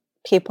of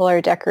people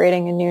are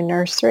decorating a new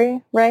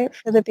nursery, right,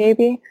 for the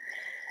baby.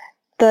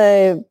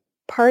 The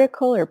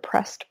particle or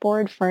pressed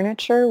board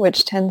furniture,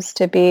 which tends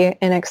to be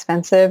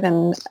inexpensive,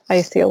 and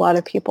I see a lot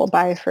of people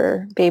buy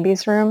for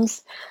babies'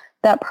 rooms,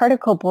 that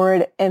particle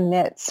board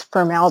emits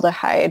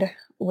formaldehyde,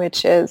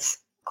 which is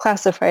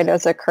classified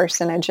as a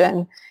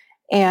carcinogen.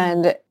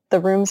 And the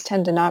rooms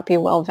tend to not be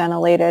well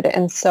ventilated.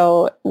 And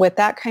so with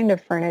that kind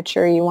of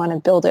furniture, you want to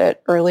build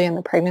it early in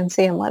the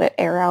pregnancy and let it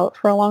air out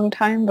for a long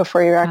time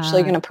before you're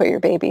actually going to put your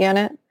baby in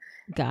it.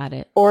 Got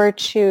it. Or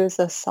choose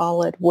a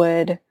solid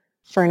wood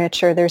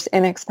furniture. There's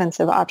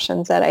inexpensive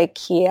options at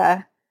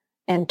IKEA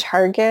and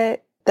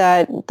Target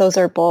those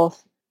are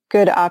both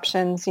good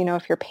options.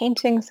 If you're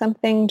painting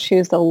something,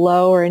 choose the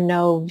low or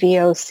no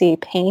VOC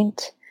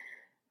paint.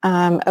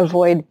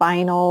 Avoid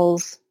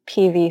vinyls,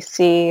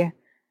 PVC.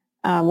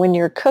 When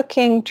you're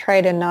cooking,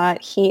 try to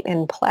not heat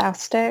in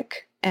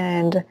plastic.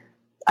 And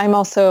I'm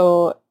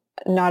also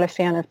not a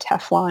fan of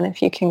Teflon.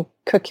 If you can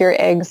cook your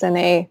eggs in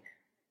a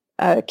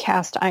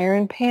cast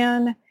iron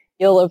pan,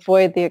 you'll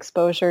avoid the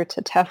exposure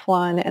to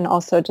Teflon and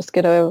also just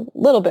get a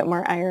little bit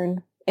more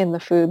iron in the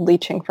food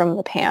leaching from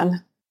the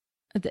pan.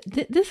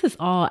 This is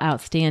all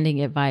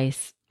outstanding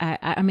advice.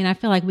 I mean, I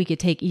feel like we could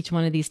take each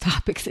one of these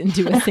topics and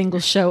do a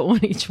single show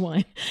on each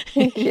one.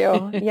 Thank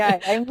you. Yeah,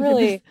 I'm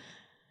really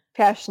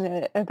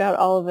passionate about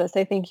all of this.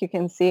 I think you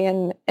can see,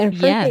 and for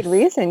good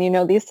reason.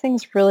 These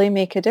things really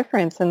make a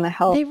difference in the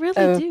health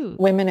of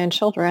women and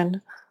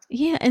children.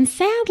 Yeah, and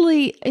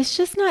sadly, it's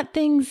just not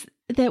things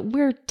that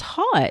we're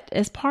taught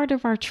as part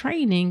of our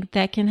training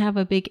that can have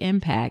a big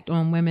impact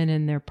on women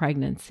in their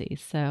pregnancy.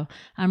 So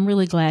I'm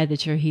really glad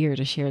that you're here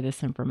to share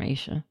this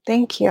information.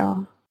 Thank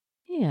you.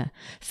 Yeah.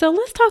 So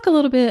let's talk a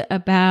little bit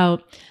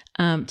about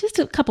just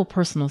a couple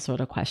personal sort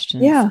of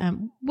questions. Yeah.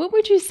 What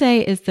would you say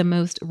is the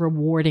most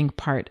rewarding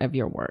part of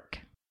your work?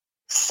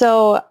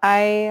 So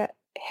I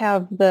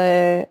have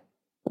the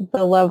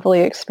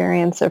lovely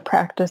experience of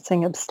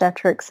practicing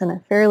obstetrics in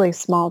a fairly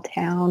small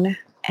town.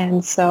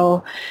 And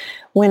so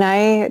when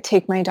I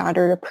take my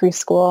daughter to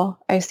preschool,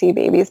 I see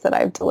babies that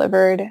I've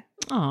delivered.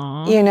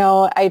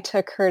 Aww. I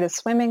took her to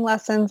swimming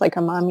lessons, like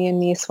a mommy and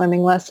me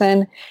swimming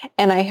lesson,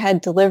 and I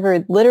had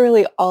delivered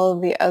literally all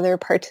of the other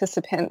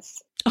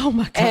participants. Oh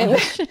my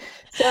gosh. And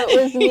so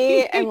it was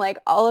me and like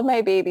all of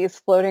my babies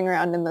floating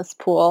around in this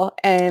pool.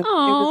 And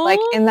Aww. It was like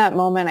in that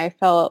moment, I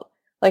felt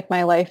like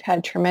my life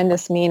had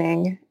tremendous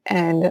meaning,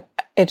 and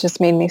it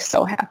just made me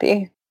so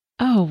happy.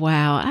 Oh,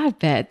 wow. I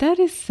bet. That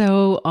is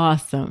so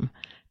awesome.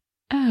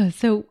 Oh,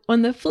 so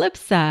on the flip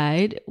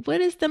side,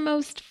 what is the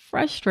most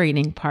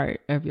frustrating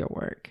part of your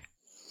work?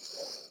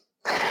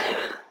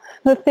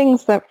 The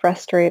things that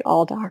frustrate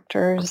all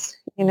doctors,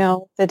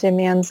 the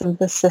demands of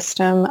the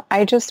system.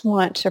 I just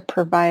want to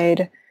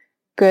provide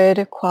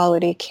good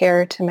quality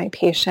care to my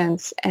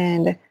patients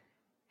and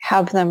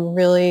have them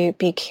really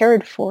be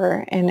cared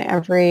for in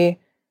every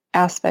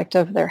aspect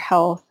of their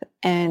health.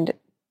 And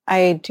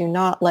I do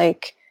not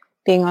like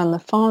being on the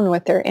phone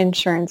with their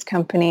insurance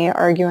company,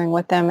 arguing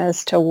with them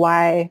as to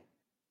why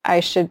I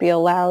should be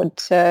allowed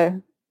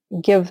to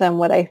give them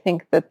what I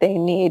think that they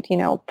need,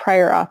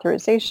 prior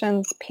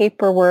authorizations,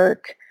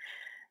 paperwork,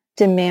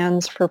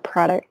 demands for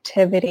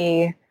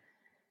productivity.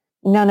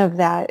 None of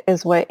that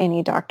is what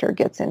any doctor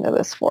gets into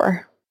this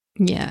for.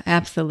 Yeah,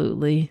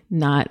 absolutely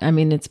not. I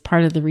mean, it's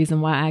part of the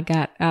reason why I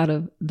got out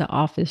of the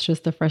office,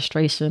 just the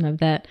frustration of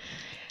that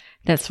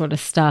sort of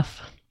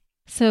stuff.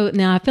 So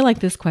now I feel like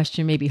this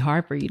question may be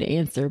hard for you to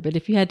answer, but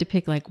if you had to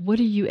pick, what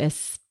are you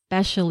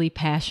especially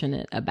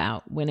passionate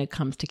about when it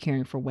comes to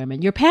caring for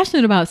women? You're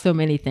passionate about so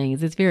many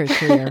things. It's very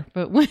clear,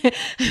 but what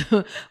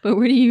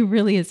are you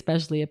really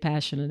especially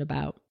passionate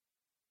about?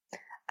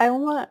 I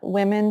want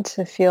women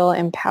to feel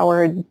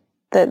empowered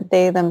that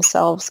they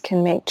themselves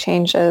can make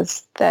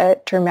changes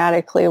that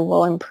dramatically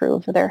will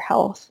improve their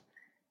health.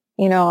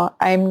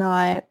 I'm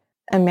not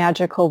a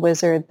magical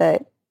wizard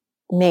that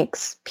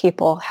makes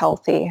people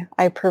healthy.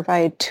 I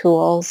provide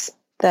tools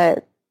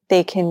that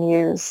they can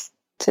use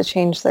to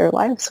change their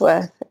lives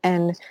with.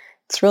 And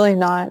it's really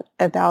not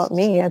about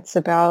me. It's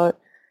about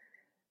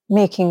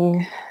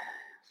making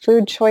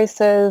food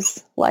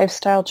choices,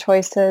 lifestyle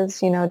choices,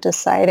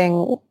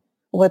 deciding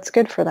what's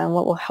good for them,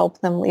 what will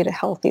help them lead a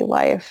healthy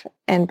life,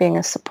 and being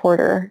a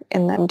supporter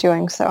in them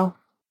doing so.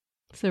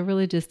 So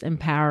really just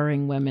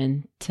empowering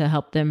women to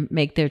help them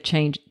make their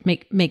change,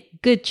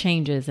 make good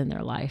changes in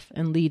their life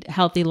and lead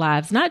healthy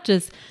lives, not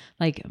just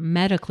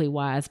medically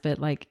wise, but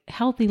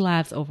healthy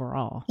lives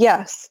overall.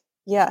 Yes.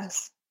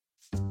 Yes.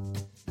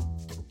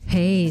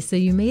 Hey, so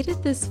you made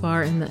it this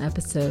far in the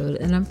episode,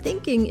 and I'm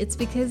thinking it's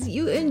because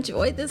you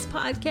enjoyed this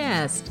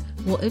podcast.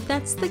 Well, if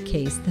that's the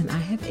case, then I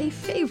have a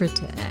favor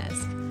to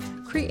ask.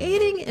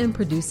 Creating and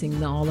producing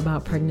the All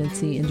About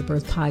Pregnancy into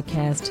Birth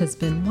podcast has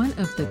been one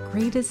of the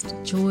greatest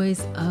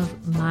joys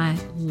of my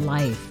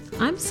life.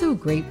 I'm so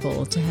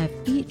grateful to have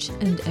each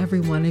and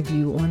every one of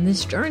you on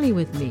this journey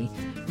with me.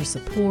 Your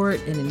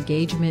support and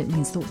engagement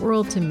means the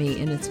world to me,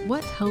 and it's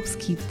what helps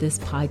keep this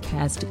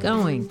podcast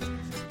going.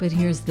 But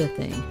here's the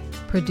thing.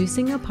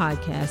 Producing a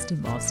podcast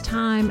involves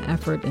time,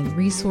 effort, and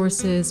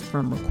resources,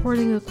 from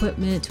recording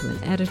equipment to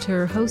an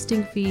editor,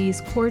 hosting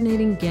fees,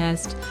 coordinating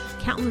guests,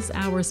 countless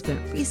hours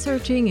spent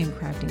researching and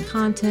crafting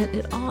content.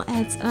 It all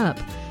adds up.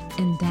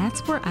 And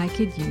that's where I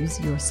could use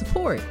your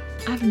support.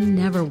 I've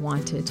never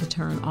wanted to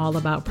turn All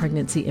About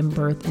Pregnancy and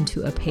Birth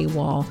into a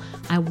paywall.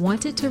 I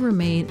want it to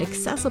remain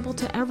accessible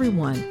to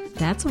everyone.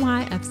 That's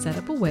why I've set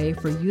up a way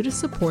for you to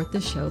support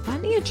the show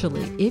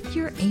financially if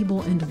you're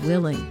able and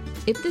willing.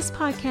 If this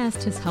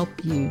podcast has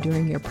helped you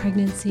during your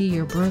pregnancy,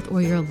 your birth,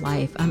 or your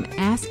life, I'm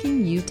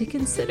asking you to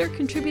consider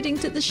contributing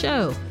to the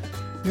show.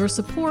 Your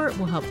support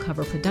will help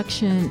cover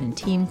production and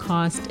team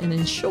costs and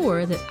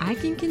ensure that I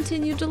can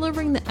continue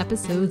delivering the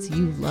episodes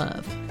you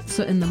love.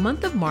 So in the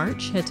month of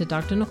March, head to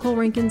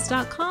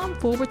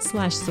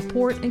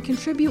drnicolerankins.com/support and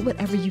contribute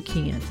whatever you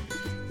can.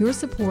 Your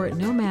support,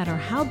 no matter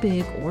how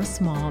big or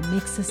small,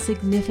 makes a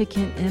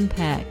significant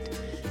impact.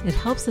 It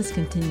helps us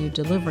continue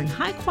delivering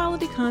high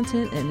quality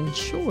content and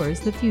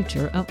ensures the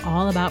future of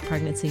All About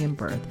Pregnancy and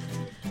Birth.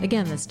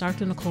 Again, that's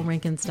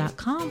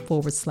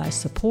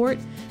drnicolerankins.com/support.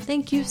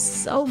 Thank you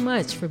so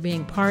much for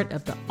being part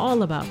of the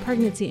All About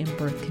Pregnancy and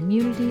Birth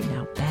community.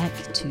 Now back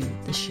to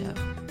the show.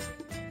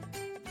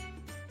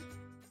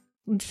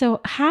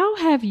 So how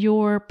have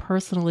your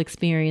personal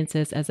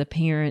experiences as a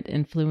parent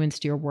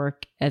influenced your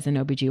work as an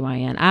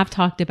OBGYN? I've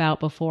talked about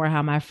before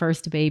how my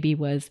first baby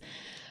was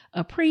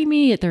a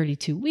preemie at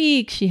 32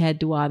 weeks. She had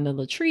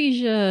duodenal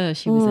atresia.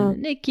 She was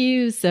in the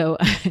NICU. So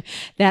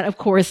that, of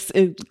course,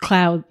 I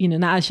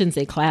shouldn't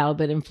say cloud,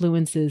 but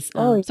influences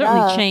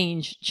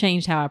certainly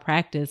changed how I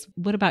practice.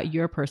 What about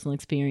your personal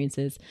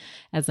experiences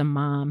as a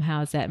mom? How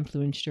has that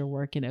influenced your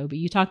work in OB?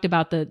 You talked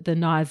about the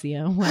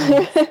nausea.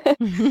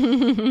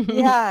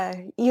 Yeah.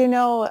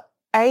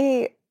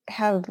 I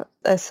have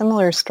a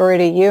similar story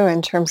to you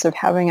in terms of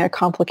having a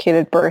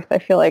complicated birth. I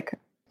feel like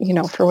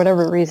for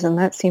whatever reason,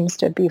 that seems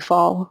to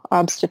befall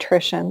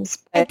obstetricians.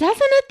 But doesn't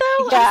it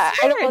though? Yeah,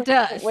 I don't know it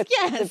does. What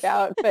it's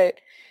about. But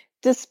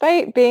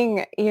despite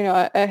being,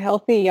 a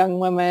healthy young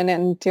woman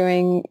and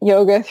doing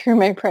yoga through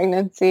my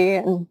pregnancy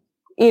and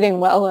eating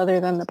well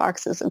other than the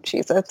boxes of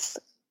Cheez-Its,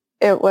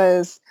 it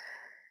was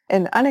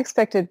an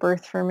unexpected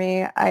birth for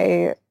me.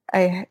 I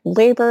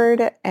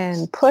labored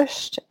and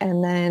pushed,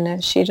 and then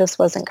she just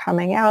wasn't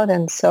coming out.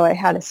 And so I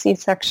had a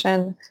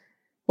C-section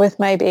with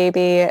my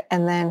baby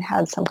and then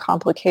had some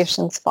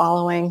complications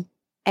following.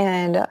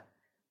 And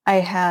I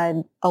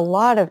had a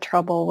lot of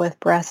trouble with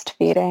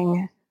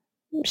breastfeeding.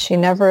 She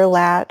never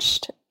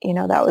latched.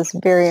 That was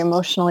very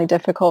emotionally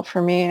difficult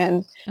for me.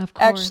 And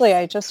actually,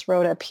 I just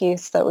wrote a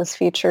piece that was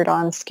featured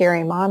on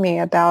Scary Mommy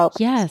about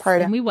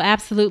postpartum. And we will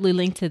absolutely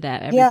link to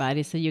that,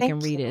 everybody, so you can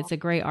read it. It's a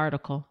great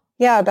article.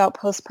 Yeah, about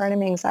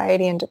postpartum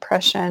anxiety and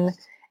depression.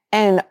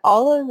 And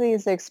all of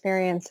these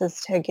experiences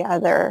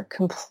together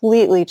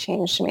completely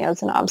changed me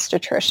as an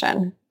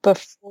obstetrician.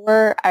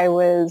 Before I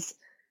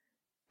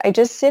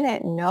just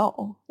didn't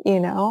know,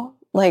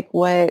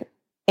 what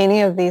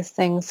any of these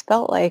things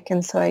felt like.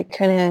 And so I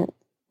couldn't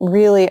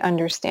really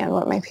understand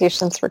what my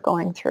patients were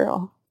going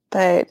through.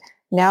 But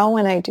now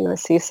when I do a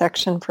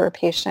C-section for a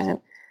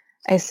patient,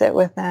 I sit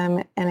with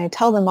them and I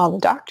tell them all the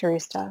doctory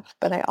stuff,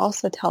 but I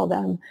also tell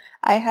them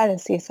I had a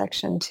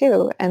C-section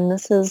too. And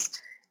this is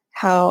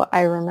how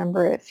I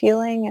remember it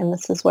feeling, and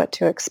this is what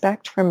to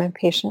expect from a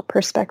patient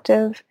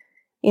perspective.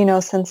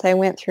 Since I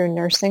went through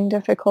nursing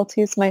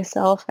difficulties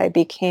myself, I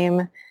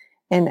became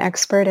an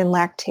expert in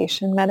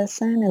lactation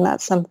medicine, and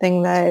that's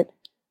something that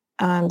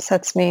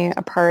sets me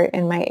apart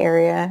in my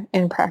area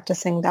in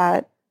practicing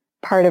that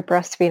part of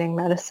breastfeeding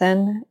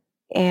medicine.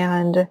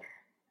 And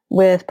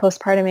with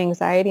postpartum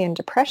anxiety and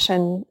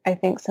depression, I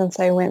think since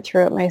I went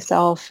through it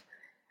myself,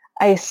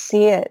 I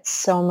see it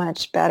so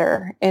much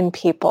better in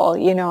people.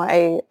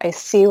 I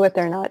see what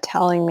they're not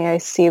telling me. I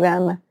see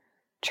them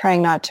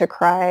trying not to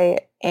cry.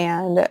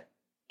 And,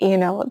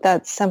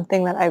 that's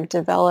something that I've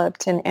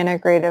developed an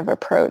integrative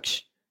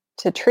approach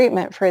to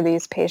treatment for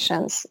these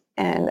patients.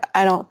 And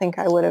I don't think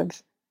I would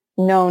have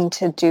known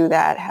to do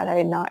that had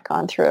I not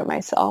gone through it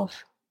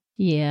myself.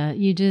 Yeah,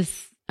 you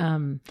just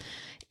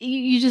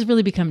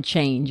really become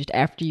changed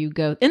after you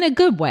go, in a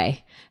good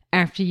way.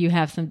 After you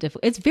have some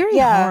difficult, it's very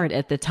hard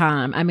at the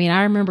time. I mean,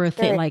 I remember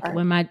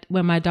when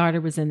my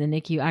daughter was in the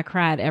NICU, I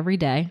cried every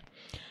day.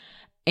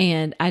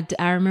 And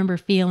I remember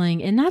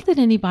feeling, and not that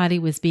anybody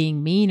was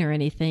being mean or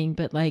anything,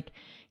 but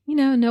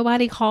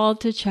nobody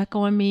called to check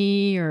on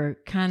me or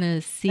kind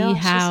of see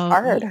how.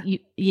 Hard.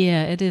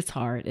 It is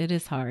hard. It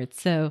is hard.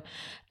 So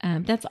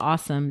that's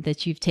awesome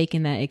that you've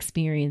taken that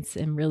experience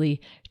and really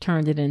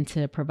turned it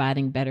into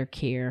providing better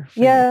care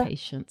for your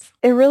patients.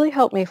 It really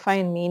helped me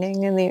find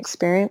meaning in the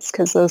experience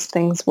because those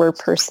things were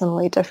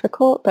personally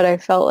difficult, but I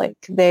felt like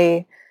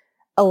they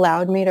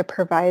allowed me to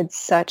provide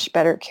such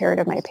better care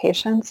to my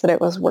patients that it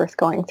was worth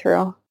going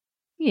through.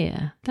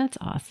 Yeah, that's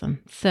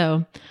awesome.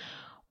 So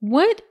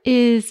what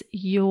is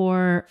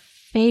your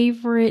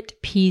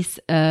favorite piece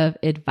of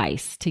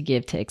advice to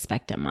give to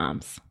expectant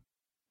moms?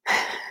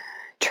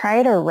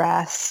 Try to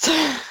rest.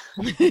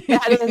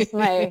 That is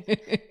my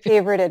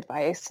favorite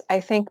advice.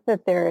 I think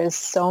that there is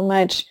so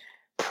much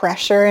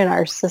pressure in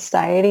our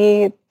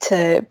society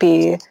to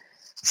be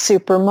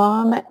super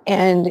mom,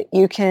 and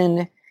you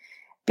can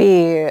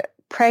be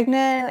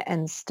pregnant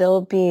and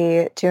still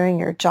be doing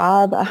your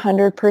job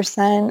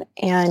 100%.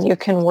 And you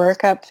can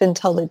work up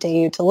until the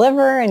day you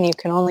deliver, and you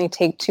can only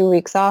take 2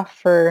 weeks off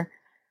for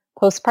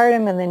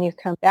postpartum, and then you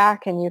come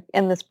back, and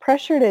this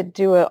pressure to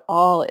do it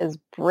all is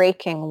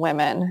breaking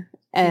women.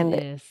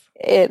 And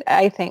it,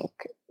 I think,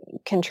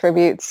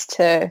 contributes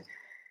to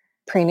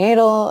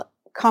prenatal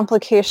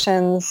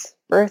complications,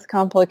 birth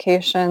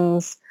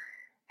complications,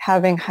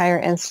 having higher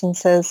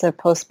instances of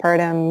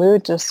postpartum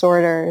mood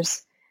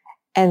disorders.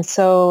 And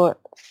so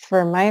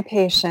for my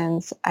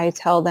patients, I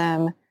tell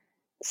them,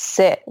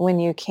 sit when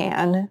you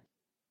can.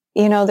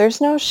 You know,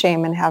 there's no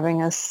shame in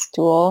having a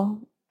stool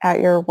at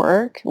your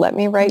work. Let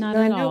me write you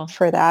a note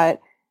for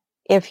that.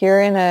 If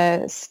you're in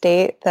a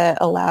state that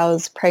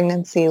allows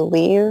pregnancy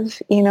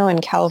leave, you know,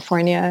 in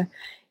California,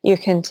 you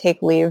can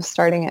take leave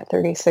starting at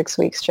 36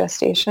 weeks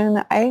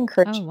gestation. I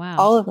encourage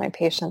all of my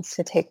patients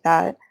to take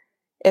that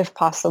if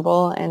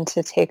possible, and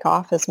to take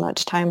off as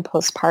much time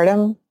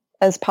postpartum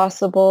as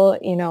possible.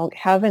 You know,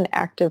 have an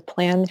active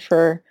plan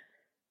for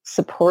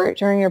support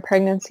during your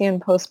pregnancy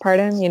and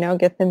postpartum. You know,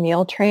 get the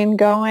meal train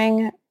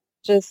going.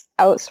 Just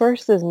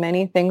outsource as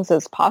many things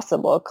as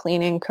possible,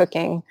 cleaning,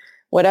 cooking,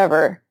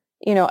 whatever.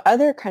 You know,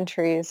 other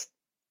countries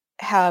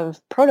have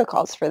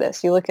protocols for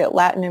this. You look at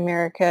Latin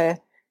America,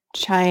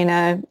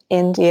 China,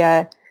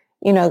 India,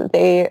 you know,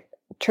 they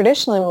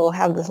traditionally will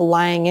have this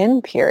lying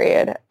in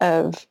period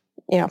of,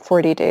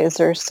 40 days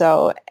or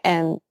so.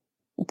 And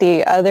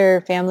the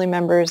other family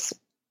members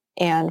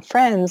and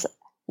friends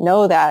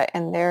know that,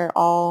 and they're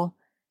all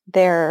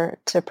there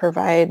to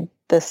provide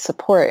this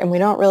support. And we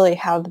don't really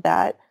have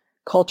that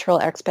cultural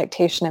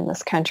expectation in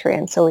this country.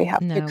 And so we have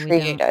to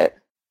create it.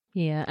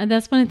 Yeah. And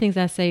that's one of the things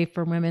I say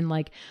for women,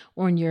 like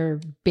on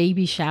your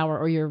baby shower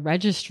or your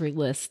registry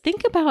list,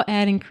 think about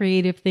adding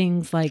creative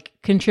things like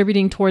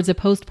contributing towards a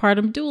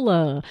postpartum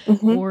doula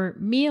or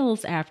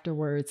meals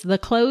afterwards. The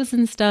clothes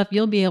and stuff,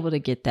 you'll be able to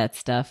get that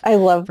stuff. I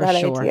love that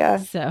idea.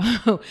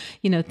 So,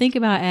 think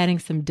about adding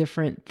some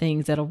different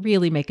things that'll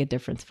really make a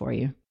difference for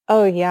you.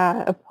 Oh,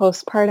 yeah. A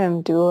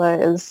postpartum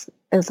doula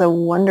is a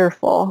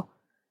wonderful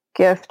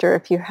gift. Or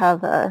if you have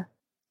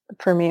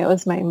for me, it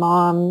was my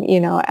mom,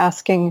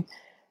 asking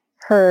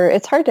her,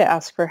 it's hard to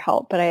ask for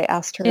help, but I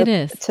asked her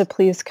to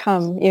please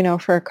come,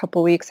 for a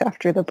couple weeks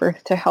after the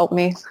birth to help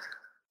me.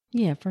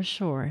 Yeah, for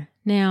sure.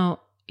 Now,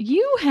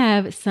 you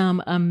have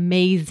some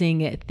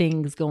amazing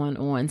things going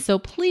on. So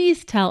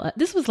please tell us,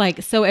 this was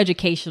like so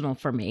educational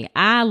for me.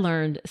 I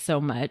learned so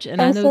much, and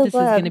I know this is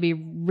going to be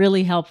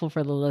really helpful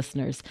for the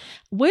listeners.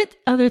 What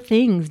other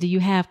things do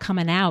you have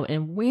coming out,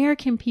 and where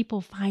can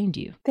people find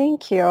you?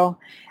 Thank you.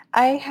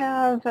 I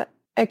have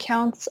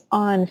accounts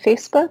on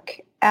Facebook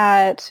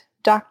at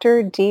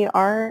Dr.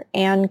 Dr.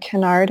 Ann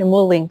Kennard, and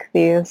we'll link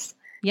these.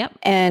 Yep.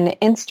 And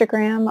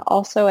Instagram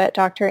also at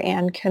Dr.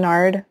 Ann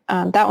Kennard.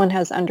 That one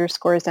has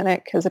underscores in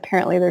it because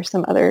apparently there's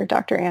some other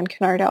Dr. Ann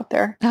Kennard out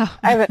there. Oh.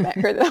 I haven't met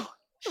her though.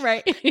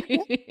 Right.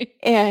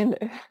 And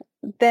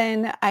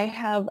then I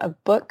have a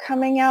book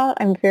coming out.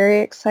 I'm very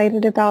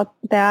excited about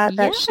that.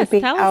 That should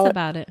be out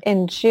about it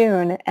in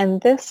June. And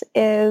this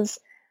is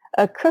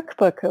a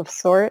cookbook of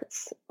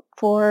sorts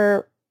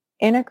for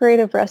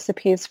integrative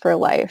recipes for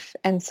life.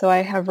 And so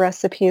I have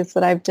recipes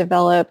that I've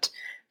developed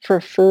for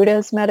food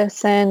as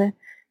medicine,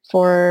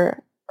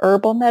 for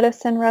herbal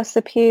medicine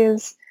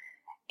recipes.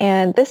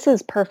 And this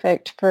is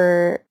perfect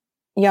for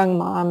young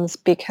moms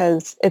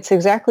because it's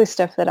exactly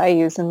stuff that I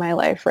use in my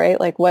life, right?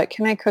 Like, what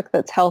can I cook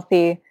that's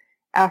healthy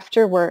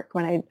after work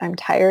when I'm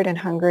tired and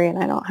hungry and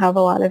I don't have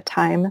a lot of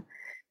time?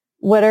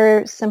 What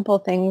are simple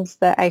things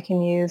that I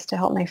can use to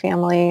help my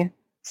family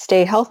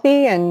stay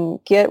healthy and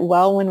get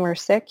well when we're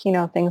sick?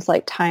 Things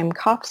like thyme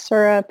cough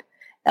syrup,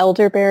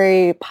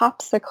 elderberry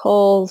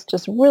popsicles,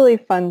 just really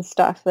fun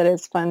stuff that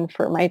is fun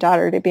for my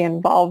daughter to be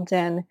involved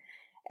in.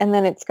 And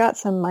then it's got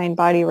some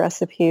mind-body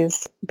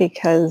recipes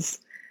because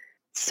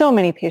so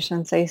many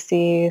patients I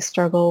see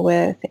struggle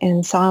with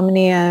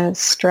insomnia,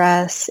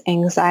 stress,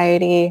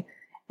 anxiety.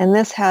 And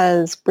this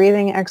has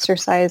breathing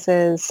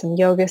exercises, some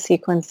yoga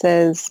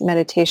sequences,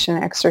 meditation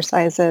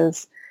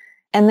exercises.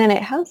 And then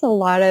it has a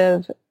lot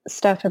of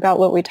stuff about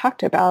what we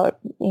talked about,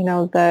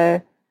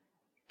 the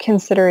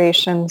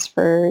considerations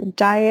for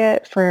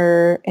diet,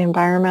 for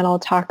environmental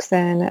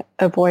toxin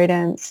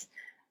avoidance,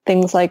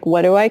 things like,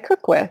 what do I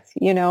cook with?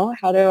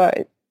 How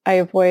do I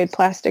avoid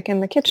plastic in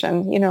the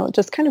kitchen?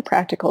 Just kind of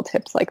practical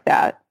tips like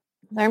that.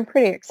 I'm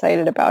pretty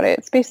excited about it.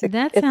 It's basically,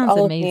 it's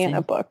all amazing. Of me in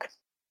a book.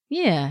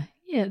 Yeah,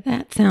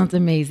 that sounds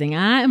amazing.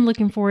 I am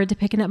looking forward to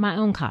picking up my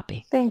own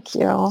copy. Thank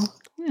you.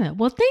 Yeah.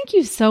 Well, thank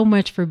you so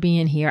much for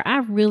being here. I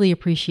really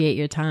appreciate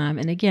your time.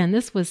 And again,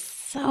 this was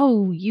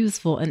so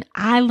useful and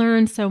I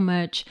learned so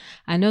much.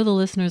 I know the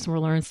listeners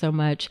will learn so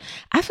much.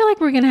 I feel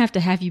like we're going to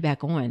have you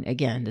back on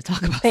again to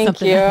talk about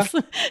something else.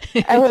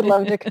 I would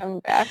love to come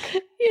back.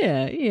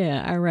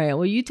 Yeah. All right.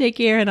 Well, you take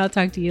care and I'll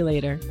talk to you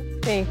later.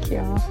 Thank you.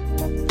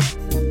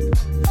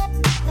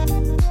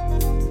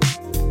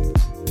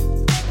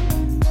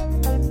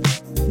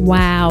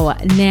 Wow.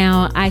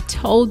 Now, I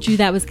told you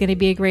that was going to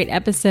be a great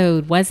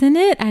episode, wasn't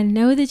it? I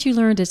know that you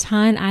learned a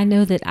ton. I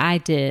know that I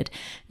did.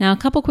 Now, a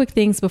couple quick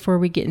things before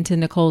we get into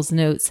Nicole's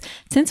notes.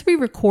 Since we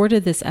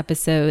recorded this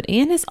episode,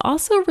 Anne has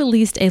also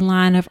released a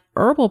line of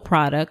herbal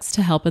products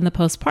to help in the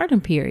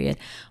postpartum period.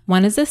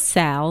 One is a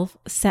salve.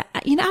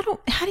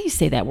 How do you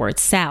say that word?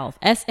 Salve.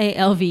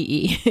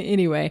 S-A-L-V-E.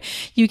 Anyway,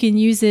 you can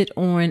use it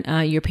on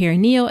your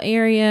perineal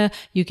area.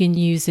 You can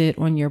use it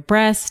on your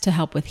breasts to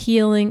help with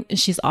healing.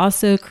 She's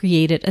also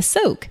created a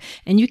soak,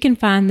 and you can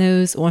find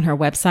those on her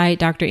website,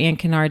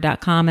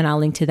 drannekennard.com, and I'll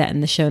link to that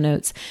in the show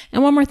notes.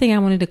 And one more thing I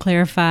wanted to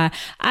clarify.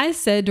 I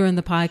said during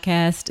the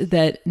podcast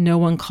that no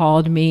one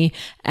called me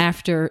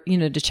after,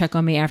 to check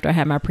on me after I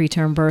had my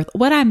preterm birth.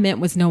 What I meant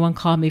was no one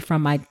called me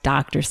from my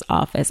doctor's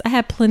office. I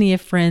had plenty of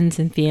friends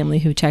and family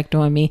who checked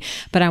on me,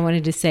 but I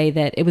wanted to say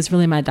that it was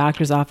really my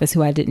doctor's office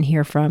who I didn't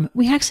hear from.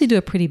 We actually do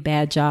a pretty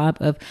bad job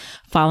of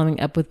following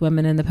up with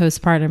women in the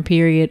postpartum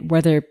period,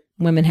 whether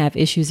women have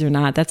issues or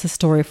not. That's a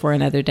story for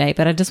another day,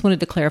 but I just wanted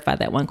to clarify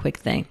that one quick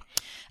thing.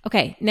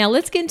 Okay, now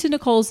let's get into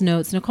Nicole's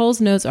notes. Nicole's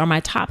notes are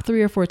my top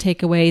 3 or 4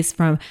 takeaways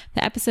from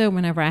the episode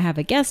whenever I have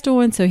a guest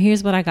on. So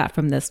here's what I got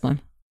from this one.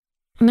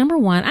 Number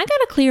 1, I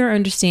got a clearer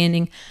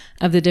understanding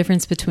of the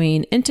difference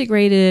between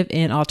integrative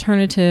and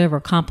alternative or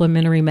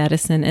complementary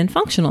medicine and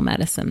functional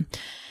medicine.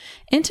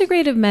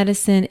 Integrative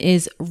medicine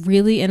is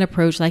really an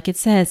approach, like it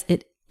says,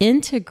 it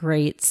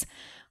integrates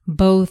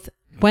both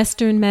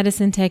Western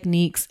medicine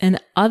techniques and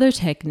other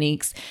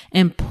techniques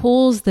and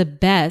pulls the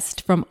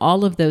best from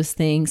all of those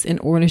things in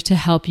order to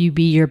help you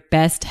be your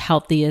best,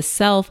 healthiest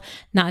self,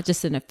 not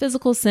just in a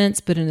physical sense,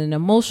 but in an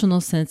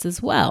emotional sense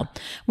as well,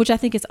 which I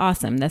think is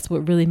awesome. That's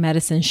what really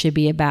medicine should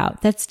be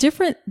about. That's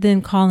different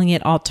than calling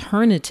it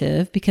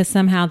alternative, because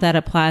somehow that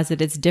applies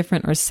that it's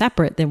different or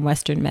separate than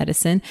Western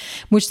medicine,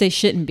 which they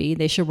shouldn't be.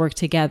 They should work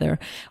together.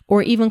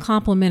 Or even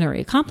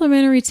complementary.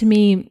 Complementary to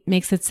me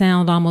makes it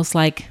sound almost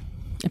like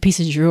a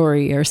piece of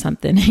jewelry or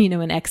something,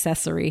 an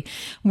accessory,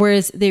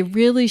 whereas they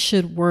really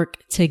should work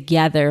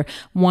together.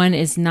 One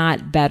is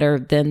not better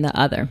than the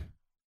other.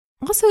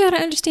 Also got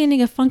an understanding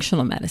of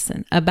functional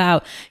medicine,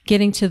 about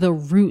getting to the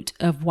root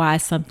of why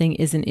something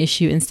is an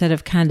issue instead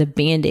of kind of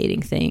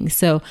band-aiding things.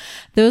 So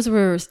those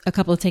were a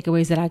couple of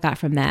takeaways that I got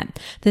from that.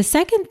 The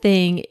second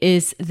thing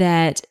is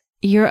that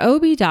your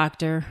OB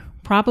doctor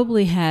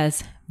probably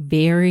has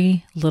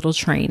very little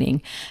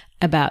training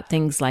about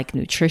things like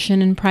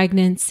nutrition in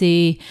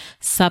pregnancy,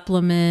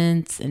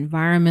 supplements,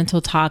 environmental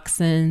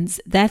toxins.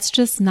 That's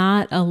just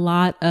not a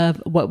lot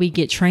of what we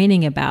get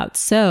training about.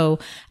 So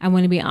I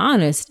want to be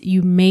honest,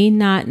 you may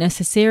not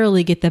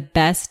necessarily get the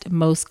best,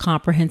 most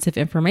comprehensive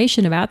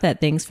information about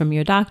that things from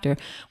your doctor.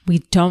 We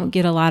don't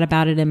get a lot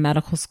about it in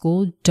medical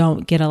school,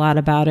 don't get a lot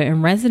about it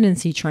in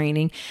residency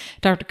training.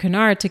 Dr.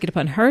 Kennard took it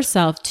upon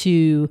herself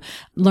to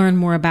learn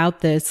more about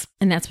this,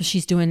 and that's what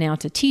she's doing now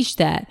to teach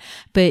that.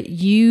 But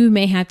you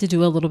may have to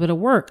do a little bit of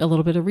work, a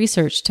little bit of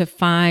research to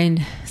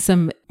find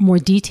some more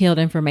detailed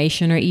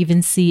information, or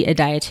even see a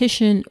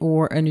dietitian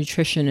or a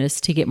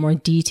nutritionist to get more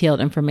detailed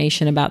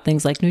information about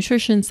things like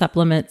nutrition,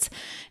 supplements,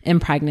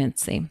 and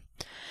pregnancy.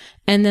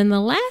 And then the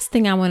last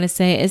thing I want to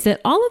say is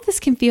that all of this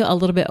can feel a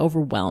little bit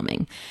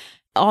overwhelming.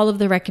 All of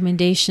the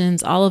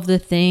recommendations, all of the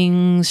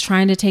things,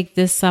 trying to take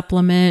this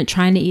supplement,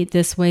 trying to eat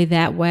this way,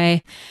 that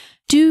way.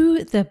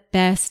 Do the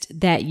best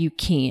that you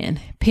can.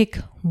 Pick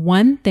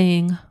one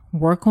thing,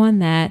 work on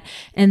that,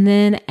 and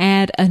then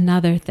add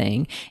another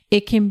thing.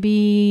 It can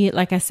be,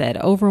 like I said,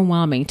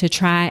 overwhelming to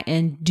try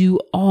and do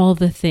all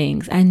the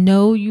things. I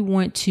know you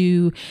want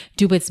to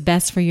do what's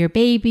best for your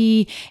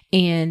baby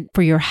and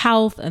for your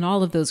health and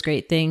all of those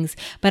great things,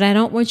 but I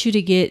don't want you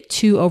to get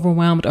too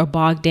overwhelmed or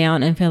bogged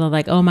down and feeling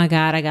like, oh my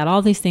God, I got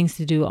all these things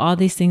to do, all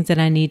these things that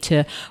I need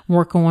to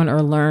work on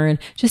or learn.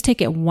 Just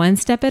take it one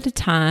step at a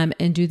time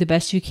and do the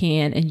best you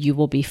can, and you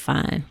will be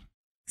fine.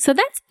 So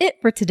that's it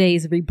for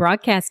today's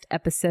rebroadcast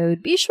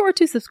episode. Be sure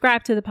to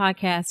subscribe to the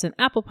podcast on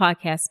Apple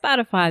Podcasts,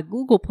 Spotify,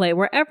 Google Play,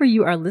 wherever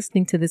you are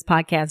listening to this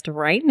podcast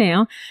right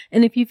now.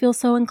 And if you feel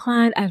so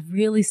inclined, I'd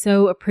really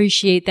so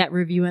appreciate that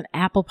review on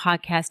Apple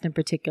Podcast in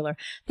particular.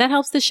 That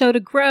helps the show to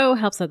grow,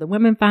 helps other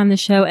women find the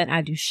show, and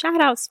I do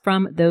shout outs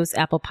from those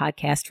Apple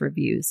Podcast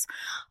reviews.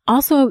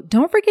 Also,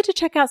 don't forget to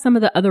check out some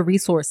of the other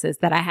resources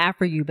that I have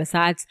for you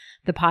besides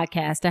the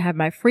podcast. I have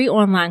my free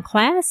online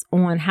class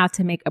on how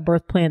to make a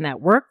birth plan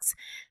that works.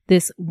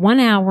 This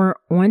 1-hour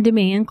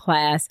on-demand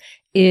class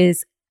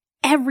is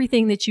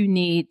everything that you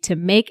need to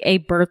make a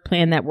birth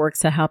plan that works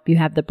to help you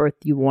have the birth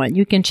you want.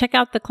 You can check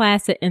out the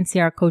class at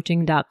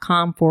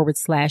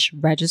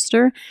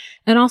ncrcoaching.com/register.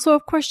 And also,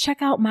 of course,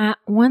 check out my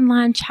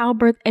online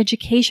childbirth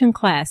education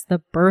class,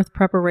 the birth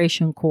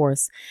preparation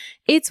course.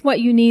 It's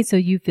what you need so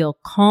you feel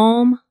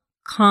calm,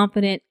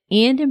 confident,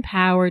 and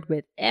empowered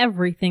with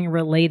everything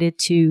related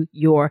to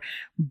your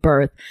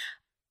birth.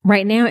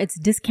 Right now, it's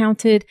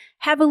discounted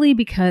heavily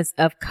because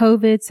of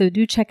COVID. So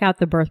do check out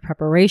the birth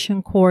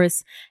preparation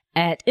course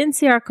at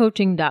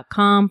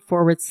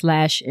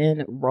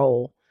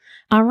ncrcoaching.com/enroll.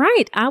 All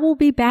right, I will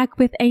be back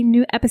with a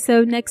new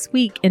episode next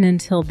week. And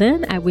until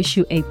then, I wish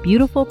you a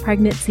beautiful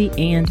pregnancy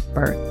and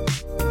birth.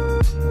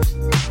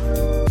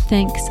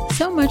 Thanks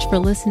so much for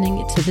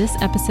listening to this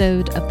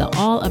episode of the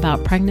All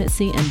About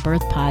Pregnancy and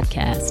Birth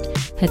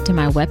podcast. Head to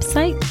my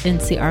website,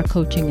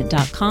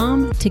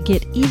 ncrcoaching.com, to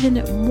get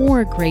even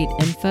more great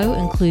info,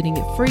 including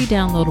free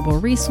downloadable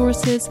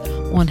resources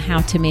on how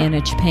to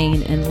manage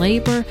pain in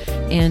labor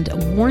and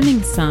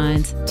warning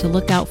signs to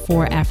look out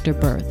for after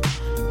birth.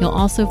 You'll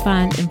also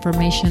find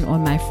information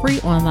on my free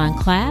online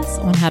class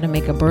on how to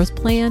make a birth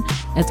plan,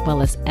 as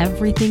well as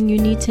everything you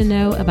need to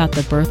know about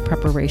the birth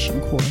preparation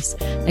course.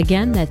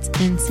 Again, that's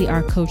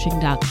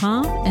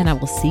ncrcoaching.com, and I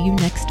will see you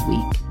next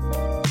week.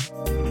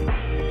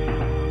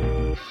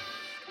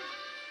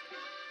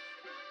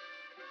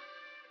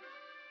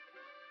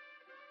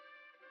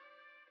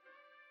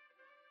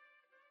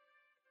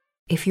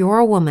 If you're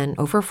a woman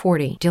over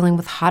 40 dealing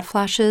with hot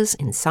flashes,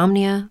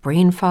 insomnia,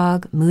 brain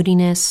fog,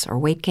 moodiness, or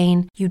weight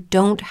gain, you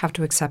don't have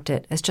to accept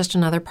it as just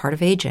another part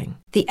of aging.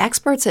 The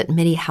experts at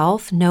MIDI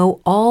Health know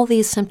all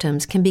these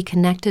symptoms can be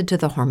connected to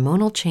the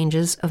hormonal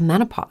changes of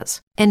menopause.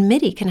 And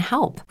MIDI can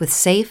help with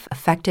safe,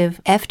 effective,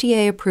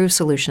 FDA-approved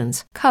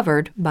solutions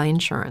covered by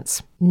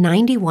insurance.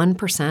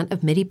 91%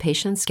 of MIDI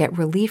patients get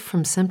relief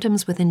from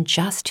symptoms within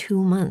just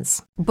 2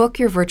 months. Book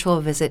your virtual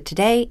visit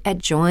today at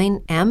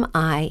joinmidi.com.